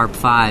called the Tarp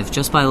 5.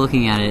 Just by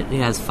looking at it, it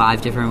has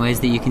 5 different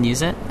ways that you can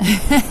use it.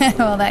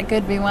 Well, that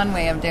could be one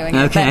way of doing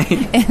it. Okay.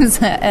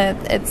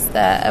 It's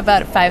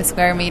about 5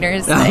 square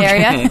meters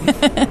area.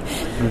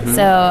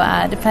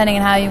 So depending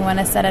on how you want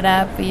to set it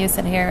up, we use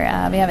it here.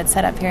 We have it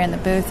set up here in the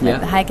booth with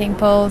the hiking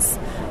poles.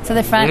 So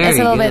the front is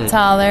a little bit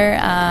taller.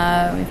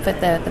 We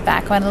put the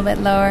back one a little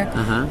bit lower.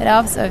 But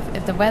also,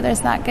 if the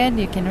weather's not good,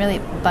 you can really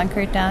bunker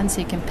it down so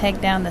you can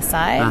peg down the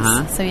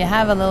sides. So you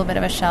have a little bit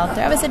of a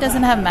shelter. Obviously, it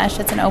doesn't have mesh.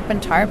 It's an open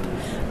tarp.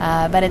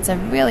 But it's a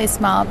really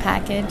small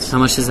package. How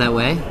much does that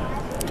weigh?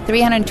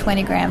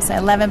 320 grams, so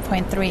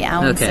 11.3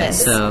 ounces. Okay,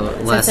 so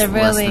less than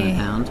a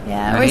pound.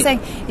 Yeah, right? We're saying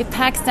it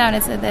packs down.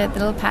 The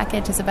little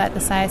package is about the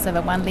size of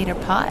a 1 liter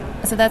pot.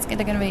 So that's going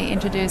to be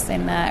introduced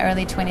in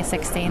early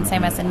 2016,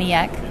 same as the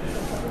NIAC.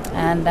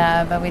 And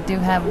but we do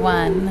have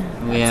one.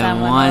 We have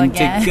one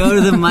to go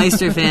to the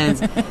Meister fans.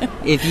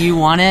 If you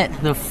want it,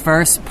 the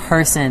first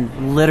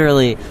person,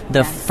 literally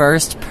the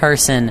first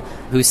person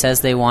who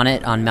says they want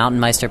it on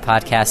MTNmeister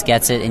podcast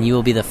gets it, and you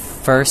will be the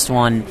first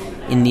one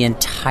in the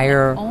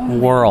entire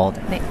world.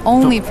 The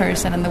only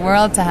person in the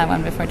world to have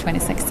one before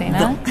 2016,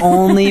 huh? The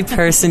only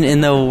person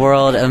in the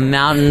world, a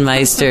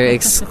MTNmeister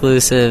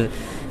exclusive.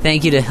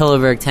 Thank you to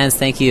Hilleberg Tents.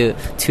 Thank you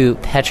to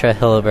Petra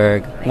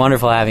Hilleberg.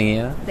 Wonderful having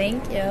you.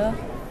 Thank you.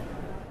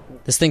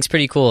 This thing's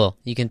pretty cool.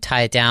 You can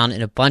tie it down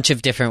in a bunch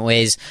of different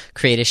ways,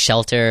 create a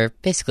shelter,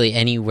 basically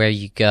anywhere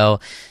you go.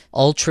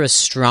 Ultra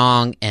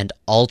strong and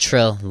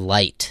ultra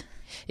light.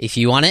 If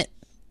you want it,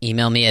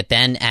 email me at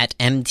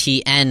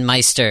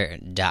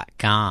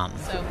ben@mtnmeister.com.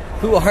 So,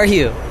 who are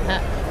you?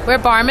 We're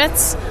bar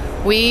mitts.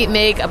 We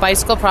make a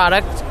bicycle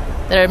product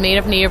that are made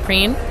of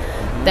neoprene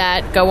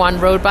that go on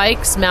road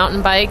bikes,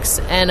 mountain bikes,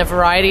 and a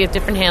variety of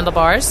different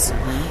handlebars.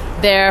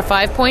 They're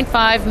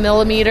 5.5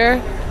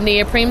 millimeter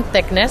neoprene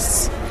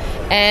thickness,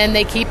 and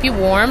they keep you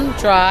warm,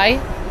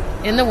 dry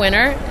in the winter,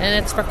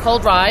 and it's for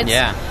cold rides.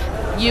 Yeah.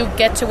 You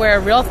get to wear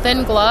a real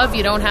thin glove.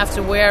 You don't have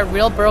to wear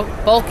real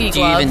bulky gloves.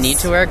 Do you even need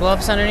to wear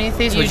gloves underneath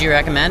these? Would you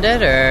recommend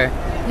it, or...?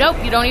 Nope,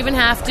 you don't even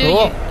have to.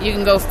 Cool. You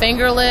can go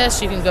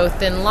fingerless. You can go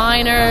thin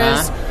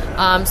liners.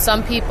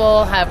 Some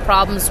people have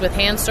problems with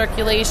hand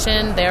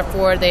circulation.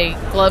 Therefore,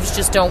 gloves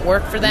just don't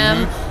work for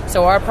them.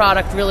 So our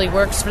product really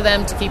works for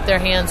them to keep their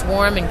hands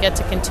warm and get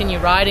to continue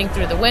riding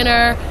through the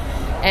winter.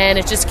 And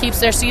it just keeps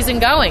their season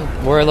going.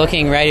 We're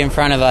looking right in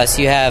front of us.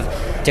 You have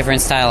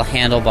different style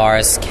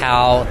handlebars,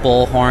 cow,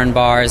 bullhorn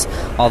bars,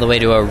 all the way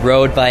to a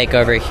road bike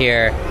over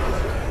here,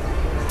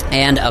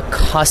 and a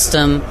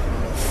custom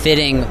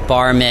fitting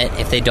bar mitt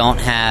if they don't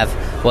have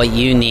what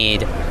you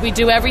need. We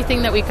do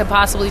everything that we could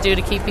possibly do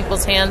to keep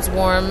people's hands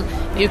warm.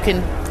 You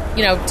can,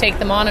 take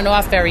them on and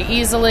off very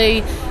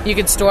easily. You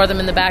can store them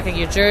in the back of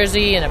your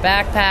jersey, in a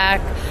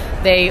backpack.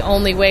 They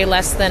only weigh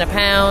less than a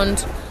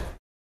pound.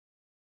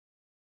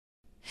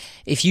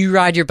 If you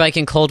ride your bike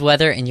in cold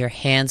weather and your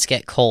hands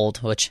get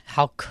cold, which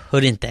how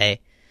couldn't they?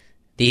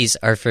 These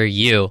are for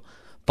you.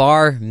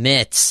 Bar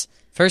mitts.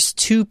 First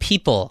 2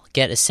 people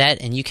get a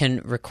set, and you can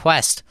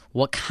request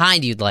what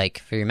kind you'd like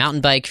for your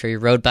mountain bike, for your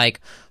road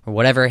bike, or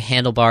whatever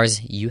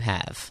handlebars you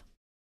have.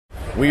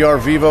 We are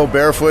Vivo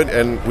Barefoot,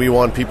 and we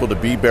want people to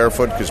be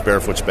barefoot because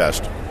barefoot's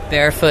best.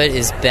 Barefoot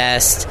is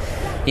best.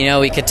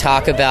 We could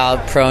talk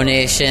about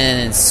pronation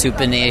and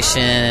supination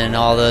and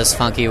all those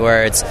funky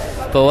words,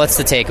 but what's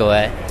the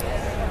takeaway?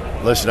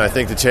 Listen, I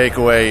think the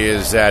takeaway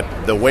is that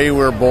the way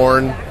we're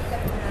born,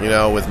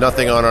 with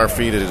nothing on our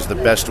feet is the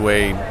best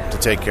way to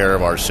take care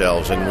of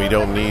ourselves, and we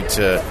don't need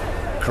to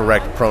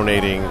correct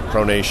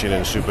pronation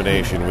and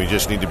supination. We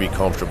just need to be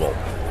comfortable.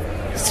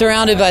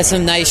 Surrounded by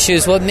some nice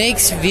shoes. What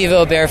makes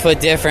Vivo Barefoot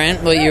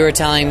different, what you were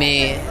telling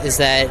me, is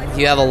that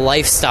you have a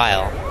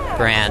lifestyle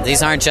brand.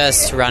 These aren't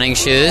just running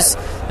shoes.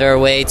 They're a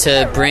way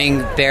to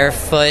bring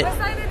barefoot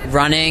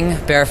running,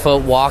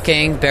 barefoot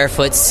walking,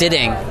 barefoot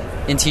sitting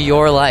into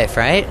your life,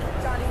 right?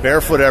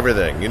 Barefoot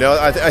everything.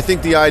 I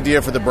think the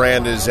idea for the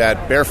brand is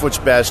that barefoot's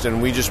best, and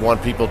we just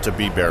want people to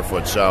be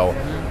barefoot. So,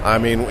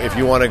 if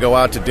you want to go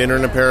out to dinner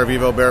in a pair of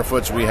Vivo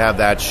Barefoots, we have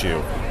that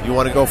shoe. You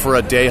want to go for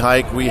a day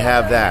hike, we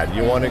have that.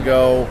 You want to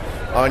go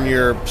on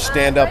your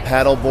stand-up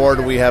paddle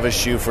board, we have a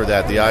shoe for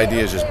that. The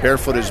idea is just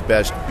barefoot is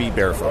best, be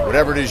barefoot.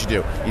 Whatever it is you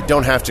do, you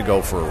don't have to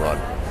go for a run.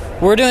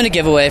 We're doing a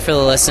giveaway for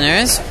the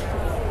listeners.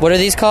 What are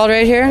these called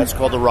right here? That's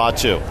called the Raw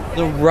 2.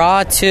 The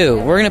Raw 2.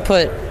 We're going to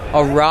put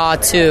a Raw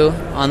 2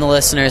 on the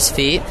listeners'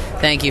 feet.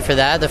 Thank you for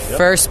that. The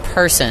first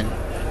person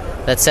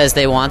that says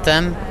they want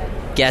them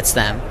gets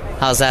them.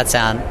 How's that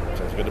sound?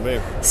 Sounds good to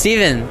me.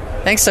 Steven,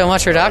 thanks so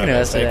much for talking to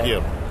us today. Thank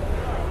you.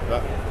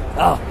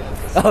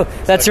 Oh,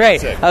 that's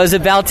right. I was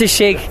about to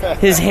shake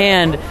his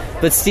hand,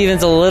 but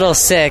Steven's a little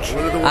sick.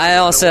 I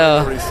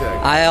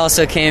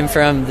also came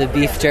from the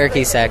beef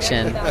jerky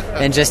section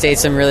and just ate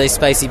some really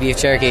spicy beef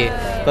jerky.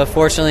 But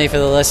fortunately for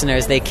the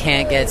listeners, they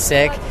can't get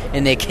sick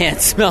and they can't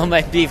smell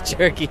my beef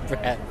jerky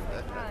breath.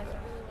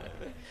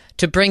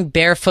 To bring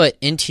barefoot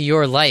into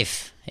your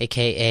life,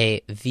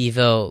 aka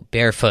Vivo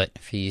Barefoot,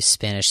 for you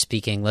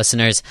Spanish-speaking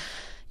listeners,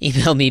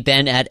 email me,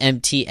 Ben at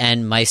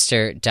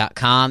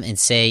MTNmeister.com, and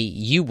say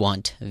you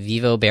want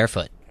Vivo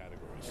Barefoot.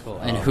 Cool.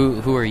 And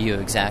who are you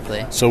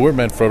exactly? So we're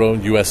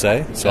Manfrotto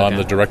USA. So I'm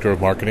the Director of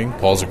Marketing.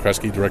 Paul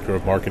Zakreski, Director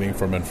of Marketing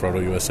for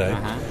Manfrotto USA.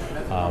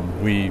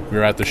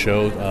 We're at the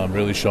show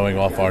really showing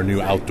off our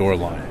new outdoor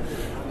line.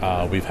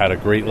 We've had a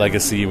great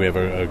legacy. We have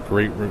a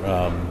great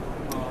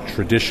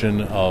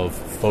tradition of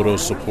photo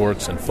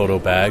supports and photo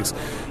bags.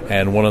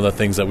 And one of the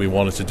things that we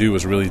wanted to do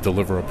was really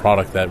deliver a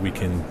product that we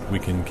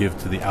can give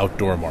to the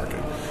outdoor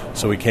market.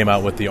 So we came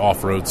out with the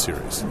off-road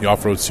series. The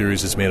off-road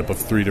series is made up of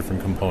 3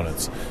 different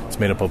components. It's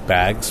made up of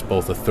bags,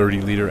 both a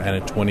 30-liter and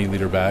a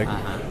 20-liter bag,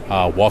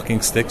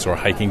 walking sticks or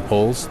hiking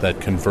poles that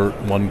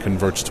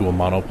converts to a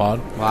monopod.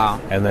 Wow.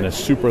 And then a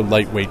super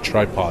lightweight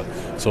tripod.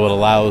 So it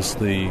allows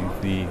the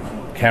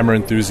camera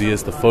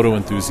enthusiast, the photo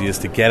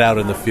enthusiast to get out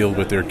in the field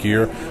with their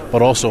gear,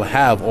 but also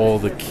have all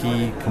the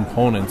key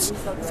components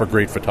for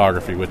great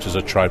photography, which is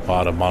a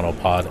tripod, a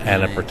monopod,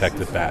 and a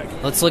protective bag.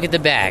 Let's look at the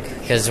bag,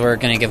 because we're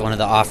going to give one of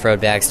the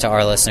off-road bags to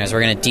our listeners.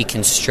 We're going to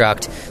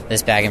deconstruct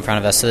this bag in front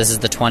of us. So this is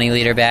the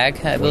 20-liter bag,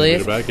 I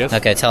believe? 20-liter bag, yes.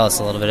 Okay, tell us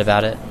a little bit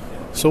about it.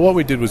 So what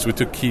we did was we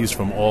took keys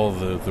from all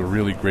the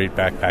really great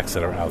backpacks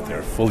that are out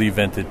there. Fully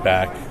vented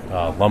back,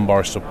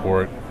 lumbar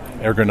support,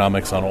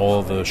 ergonomics on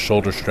all the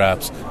shoulder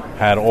straps,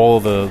 had all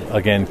the,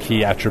 again,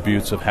 key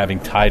attributes of having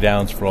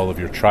tie-downs for all of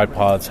your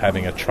tripods,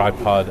 having a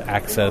tripod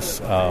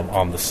access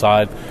on the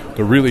side.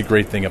 The really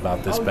great thing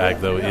about this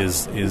bag, though,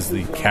 is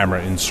the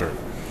camera insert.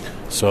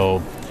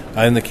 So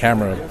in the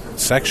camera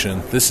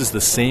section, this is the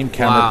same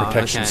camera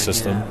protection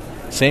system. Yeah.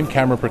 Same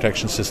camera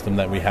protection system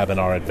that we have in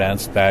our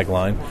advanced bag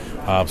line.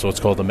 So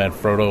it's called the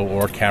Manfrotto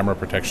or camera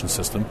protection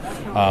system.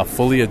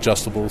 Fully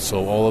adjustable,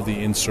 so all of the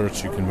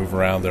inserts you can move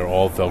around. They're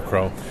all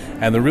Velcro.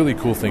 And the really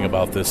cool thing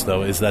about this,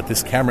 though, is that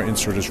this camera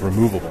insert is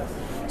removable.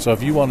 So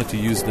if you wanted to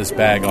use this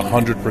bag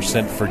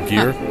 100% for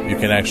gear, you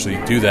can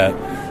actually do that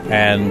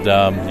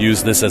and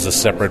use this as a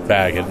separate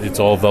bag.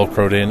 It's all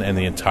Velcroed in, and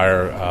the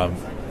entire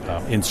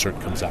insert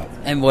comes out.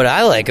 And what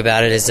I like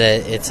about it is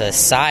that it's a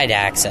side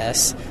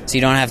access, so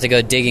you don't have to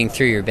go digging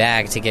through your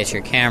bag to get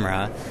your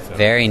camera.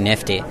 Very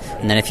nifty.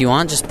 And then if you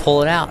want, just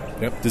pull it out.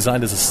 Yep,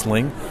 designed as a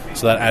sling,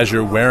 so that as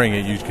you're wearing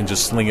it, you can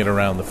just sling it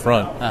around the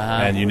front,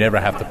 and you never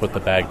have to put the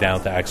bag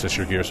down to access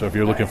your gear. So if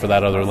you're looking for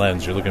that other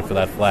lens, you're looking for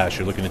that flash,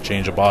 you're looking to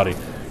change a body,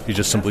 you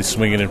just simply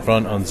swing it in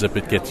front, unzip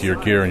it, get to your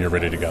gear, and you're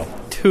ready to go.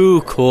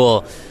 Too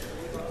cool.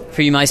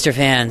 For you Meister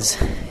fans,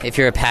 if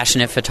you're a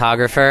passionate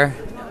photographer,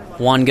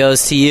 one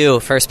goes to you.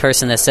 First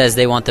person that says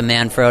they want the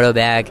Manfrotto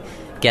bag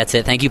gets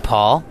it. Thank you,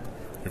 Paul.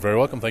 You're very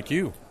welcome. Thank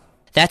you.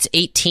 That's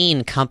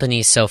 18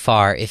 companies so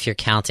far, if you're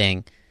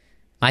counting.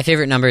 My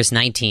favorite number is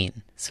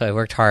 19, so I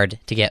worked hard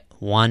to get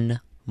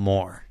one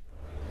more.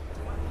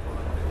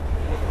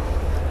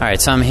 All right,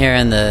 so I'm here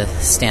in the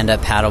stand-up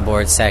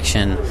paddleboard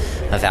section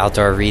of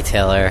Outdoor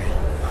Retailer.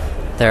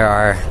 There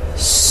are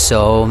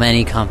so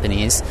many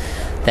companies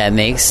that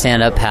make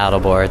stand-up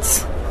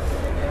paddleboards.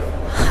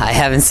 I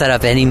haven't set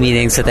up any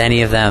meetings with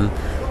any of them,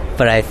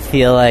 but I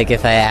feel like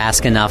if I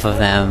ask enough of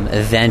them,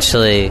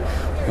 eventually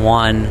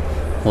one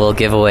will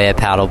give away a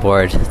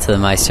paddleboard to the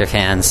Meister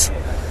fans.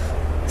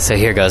 So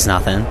here goes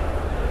nothing.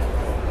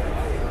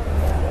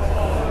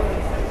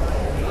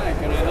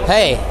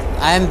 Hey,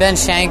 I'm Ben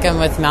Shank. I'm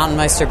with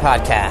MTNmeister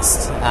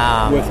Podcast.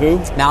 With who?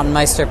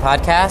 MTNmeister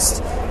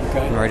Podcast.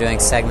 Okay. And we're doing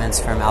segments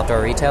from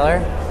Outdoor Retailer,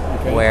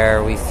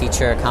 where we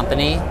feature a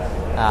company,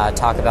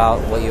 talk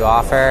about what you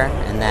offer,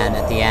 and then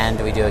at the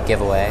end we do a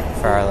giveaway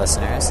for our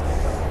listeners.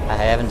 I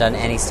haven't done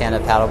any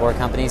stand-up paddleboard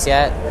companies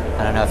yet.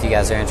 I don't know if you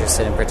guys are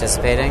interested in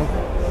participating.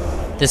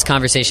 This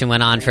conversation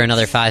went on for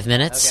another 5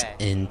 minutes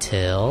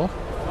until...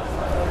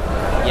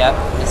 Yep,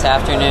 this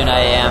afternoon I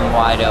am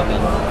wide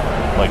open.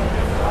 Like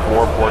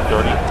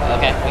 4:30?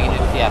 Okay, we can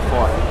do 4.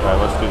 All right,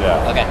 let's do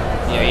that. Okay,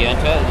 are you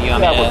into it? You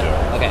want me to... we'll do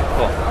it. Okay,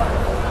 cool.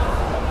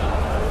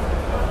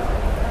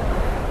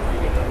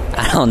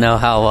 I don't know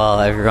how well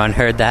everyone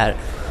heard that,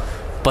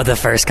 but the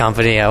first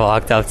company I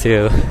walked up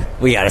to,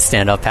 we got a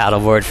stand-up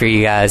paddleboard for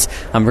you guys.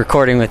 I'm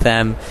recording with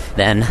them,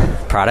 then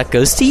product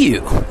goes to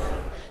you.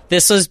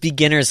 This was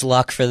beginner's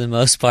luck for the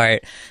most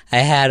part. I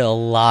had a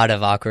lot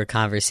of awkward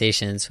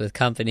conversations with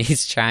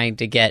companies trying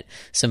to get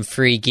some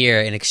free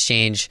gear in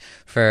exchange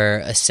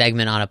for a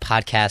segment on a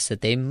podcast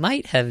that they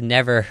might have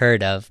never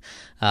heard of.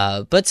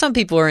 But some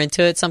people were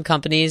into it, some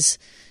companies,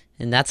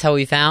 and that's how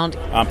we found...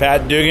 I'm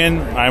Pat Dugan.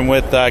 I'm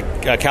with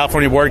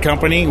California Board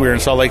Company. We're in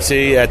Salt Lake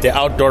City at the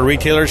Outdoor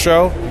Retailer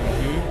Show,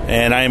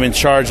 and I am in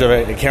charge of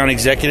account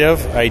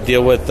executive. I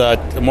deal with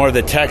more of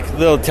the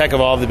little tech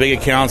of all the big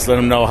accounts, let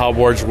them know how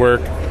boards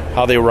work,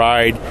 how they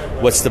ride,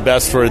 what's the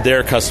best for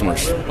their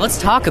customers.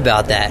 Let's talk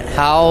about that,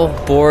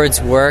 how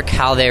boards work,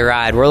 how they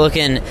ride. We're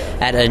looking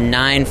at a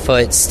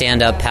 9-foot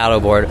stand-up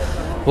paddleboard.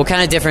 What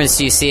kind of difference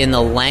do you see in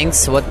the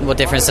lengths? What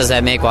difference does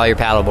that make while you're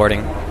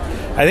paddleboarding?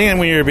 I think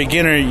when you're a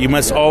beginner, you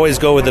must always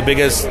go with the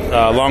biggest,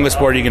 longest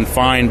board you can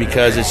find,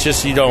 because it's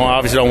just you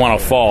obviously don't want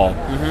to fall.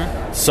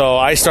 Mm-hmm. So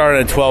I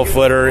started a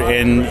 12-footer,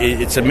 and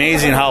it's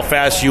amazing how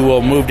fast you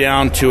will move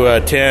down to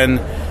a 10,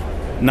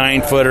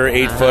 9-footer,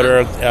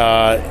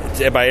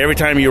 8-footer. By every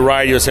time you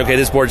ride, you'll say, okay,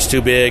 this board's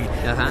too big,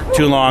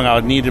 too long. I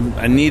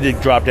need to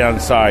drop down in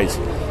size.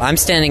 I'm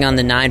standing on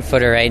the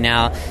 9-footer right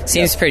now.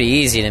 Seems pretty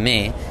easy to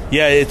me.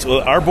 Yeah,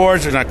 our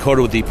boards are not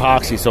coated with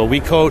epoxy, so we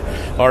coat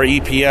our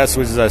EPS,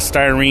 which is a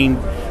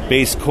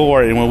styrene-based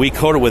core, and when we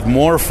coat it with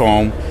more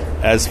foam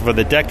as for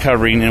the deck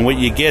covering, and what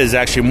you get is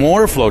actually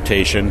more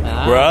flotation,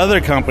 where other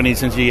companies,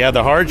 since you have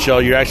the hard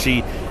shell, you're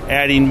actually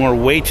adding more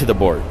weight to the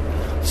board.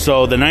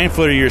 So the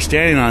 9-footer you're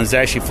standing on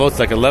actually floats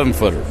like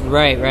 11-footer.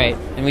 Right.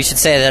 And we should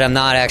say that I'm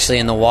not actually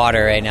in the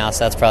water right now,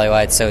 so that's probably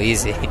why it's so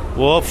easy.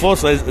 Well, it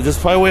floats. This is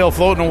probably the way it'll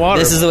float in the water.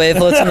 This is the way it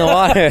floats in the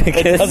water.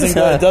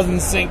 It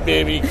doesn't sink,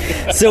 baby.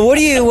 So what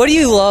do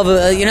you love?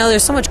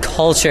 There's so much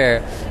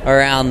culture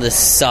around the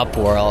SUP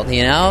world.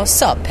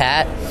 SUP,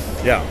 Pat.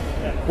 Yeah.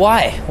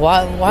 Why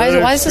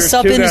is the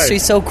SUP industry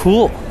so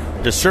cool?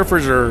 The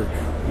surfers are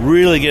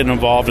really getting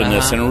involved in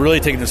this and really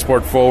taking the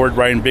sport forward,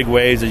 riding big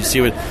waves. As you see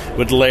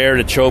with Lair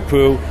to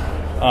Chopu,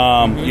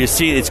 you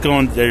see it's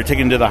going. They're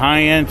taking to the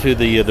high end, to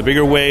the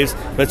bigger waves,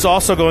 but it's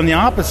also going the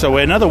opposite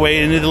way, another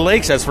way into the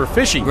lakes. That's for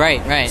fishing.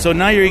 Right. So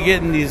now you're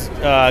getting these.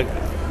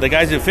 The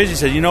guys at fishing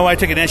said, I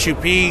took an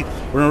SUP in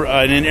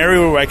an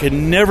area where I could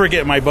never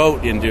get my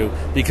boat into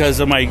because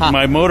of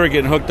my motor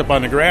getting hooked up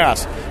on the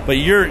grass. But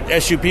your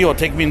SUP will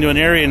take me into an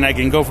area and I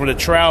can go for the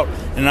trout,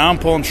 and now I'm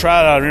pulling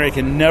trout out of an area I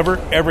can never,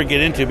 ever get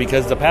into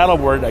because the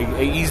paddleboard,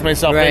 I ease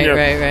myself in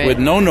there with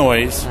no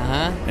noise,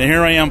 and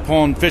here I am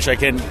pulling fish I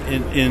can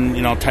in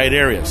tight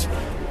areas.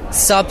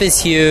 SUP is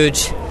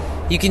huge.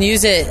 You can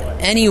use it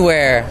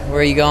anywhere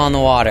where you go on the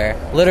water.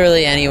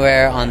 Literally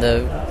anywhere, on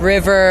the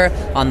river,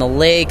 on the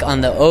lake,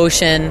 on the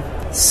ocean.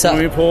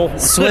 Swimming pool.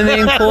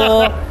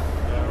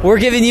 We're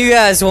giving you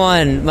guys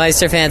one,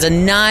 Meister fans, a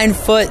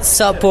 9-foot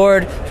SUP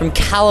board from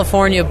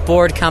California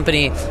Board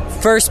Company.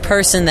 First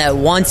person that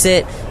wants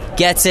it,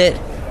 gets it.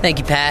 Thank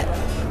you, Pat.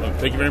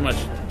 Thank you very much.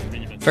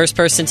 First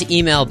person to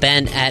email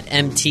Ben at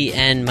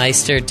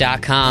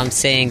MTNmeister.com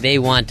saying they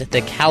want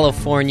the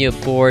California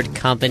Board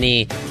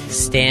Company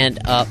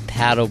stand-up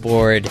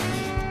paddleboard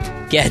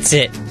gets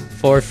it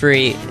for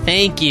free.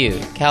 Thank you,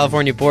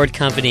 California Board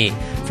Company,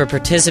 for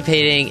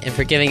participating and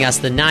for giving us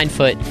the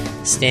 9-foot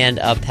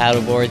stand-up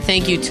paddleboard.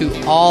 Thank you to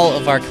all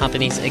of our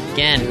companies.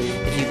 Again,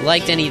 if you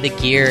liked any of the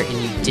gear and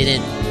you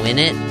didn't win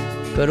it,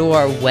 go to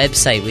our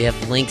website. We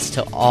have links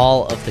to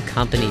all of the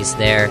companies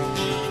there.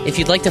 If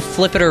you'd like to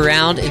flip it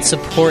around and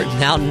support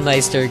Mountain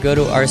Meister, go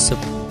to our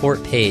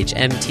support page,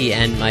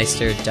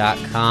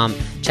 MTNmeister.com.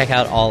 Check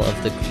out all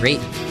of the great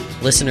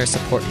listener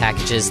support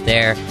packages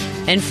there.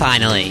 And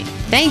finally,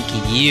 thank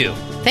you.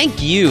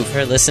 Thank you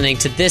for listening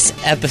to this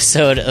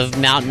episode of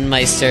Mountain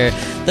Meister.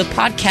 The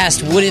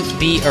podcast wouldn't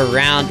be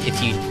around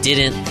if you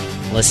didn't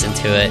listen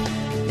to it.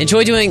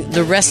 Enjoy doing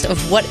the rest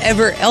of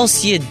whatever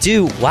else you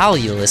do while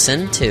you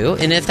listen to.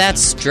 And if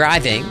that's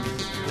driving,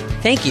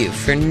 thank you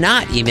for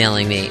not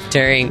emailing me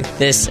during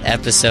this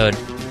episode.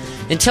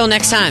 Until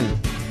next time,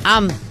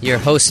 I'm your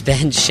host,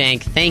 Ben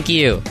Shank. Thank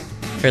you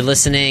for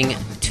listening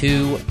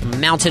to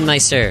Mountain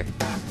Meister.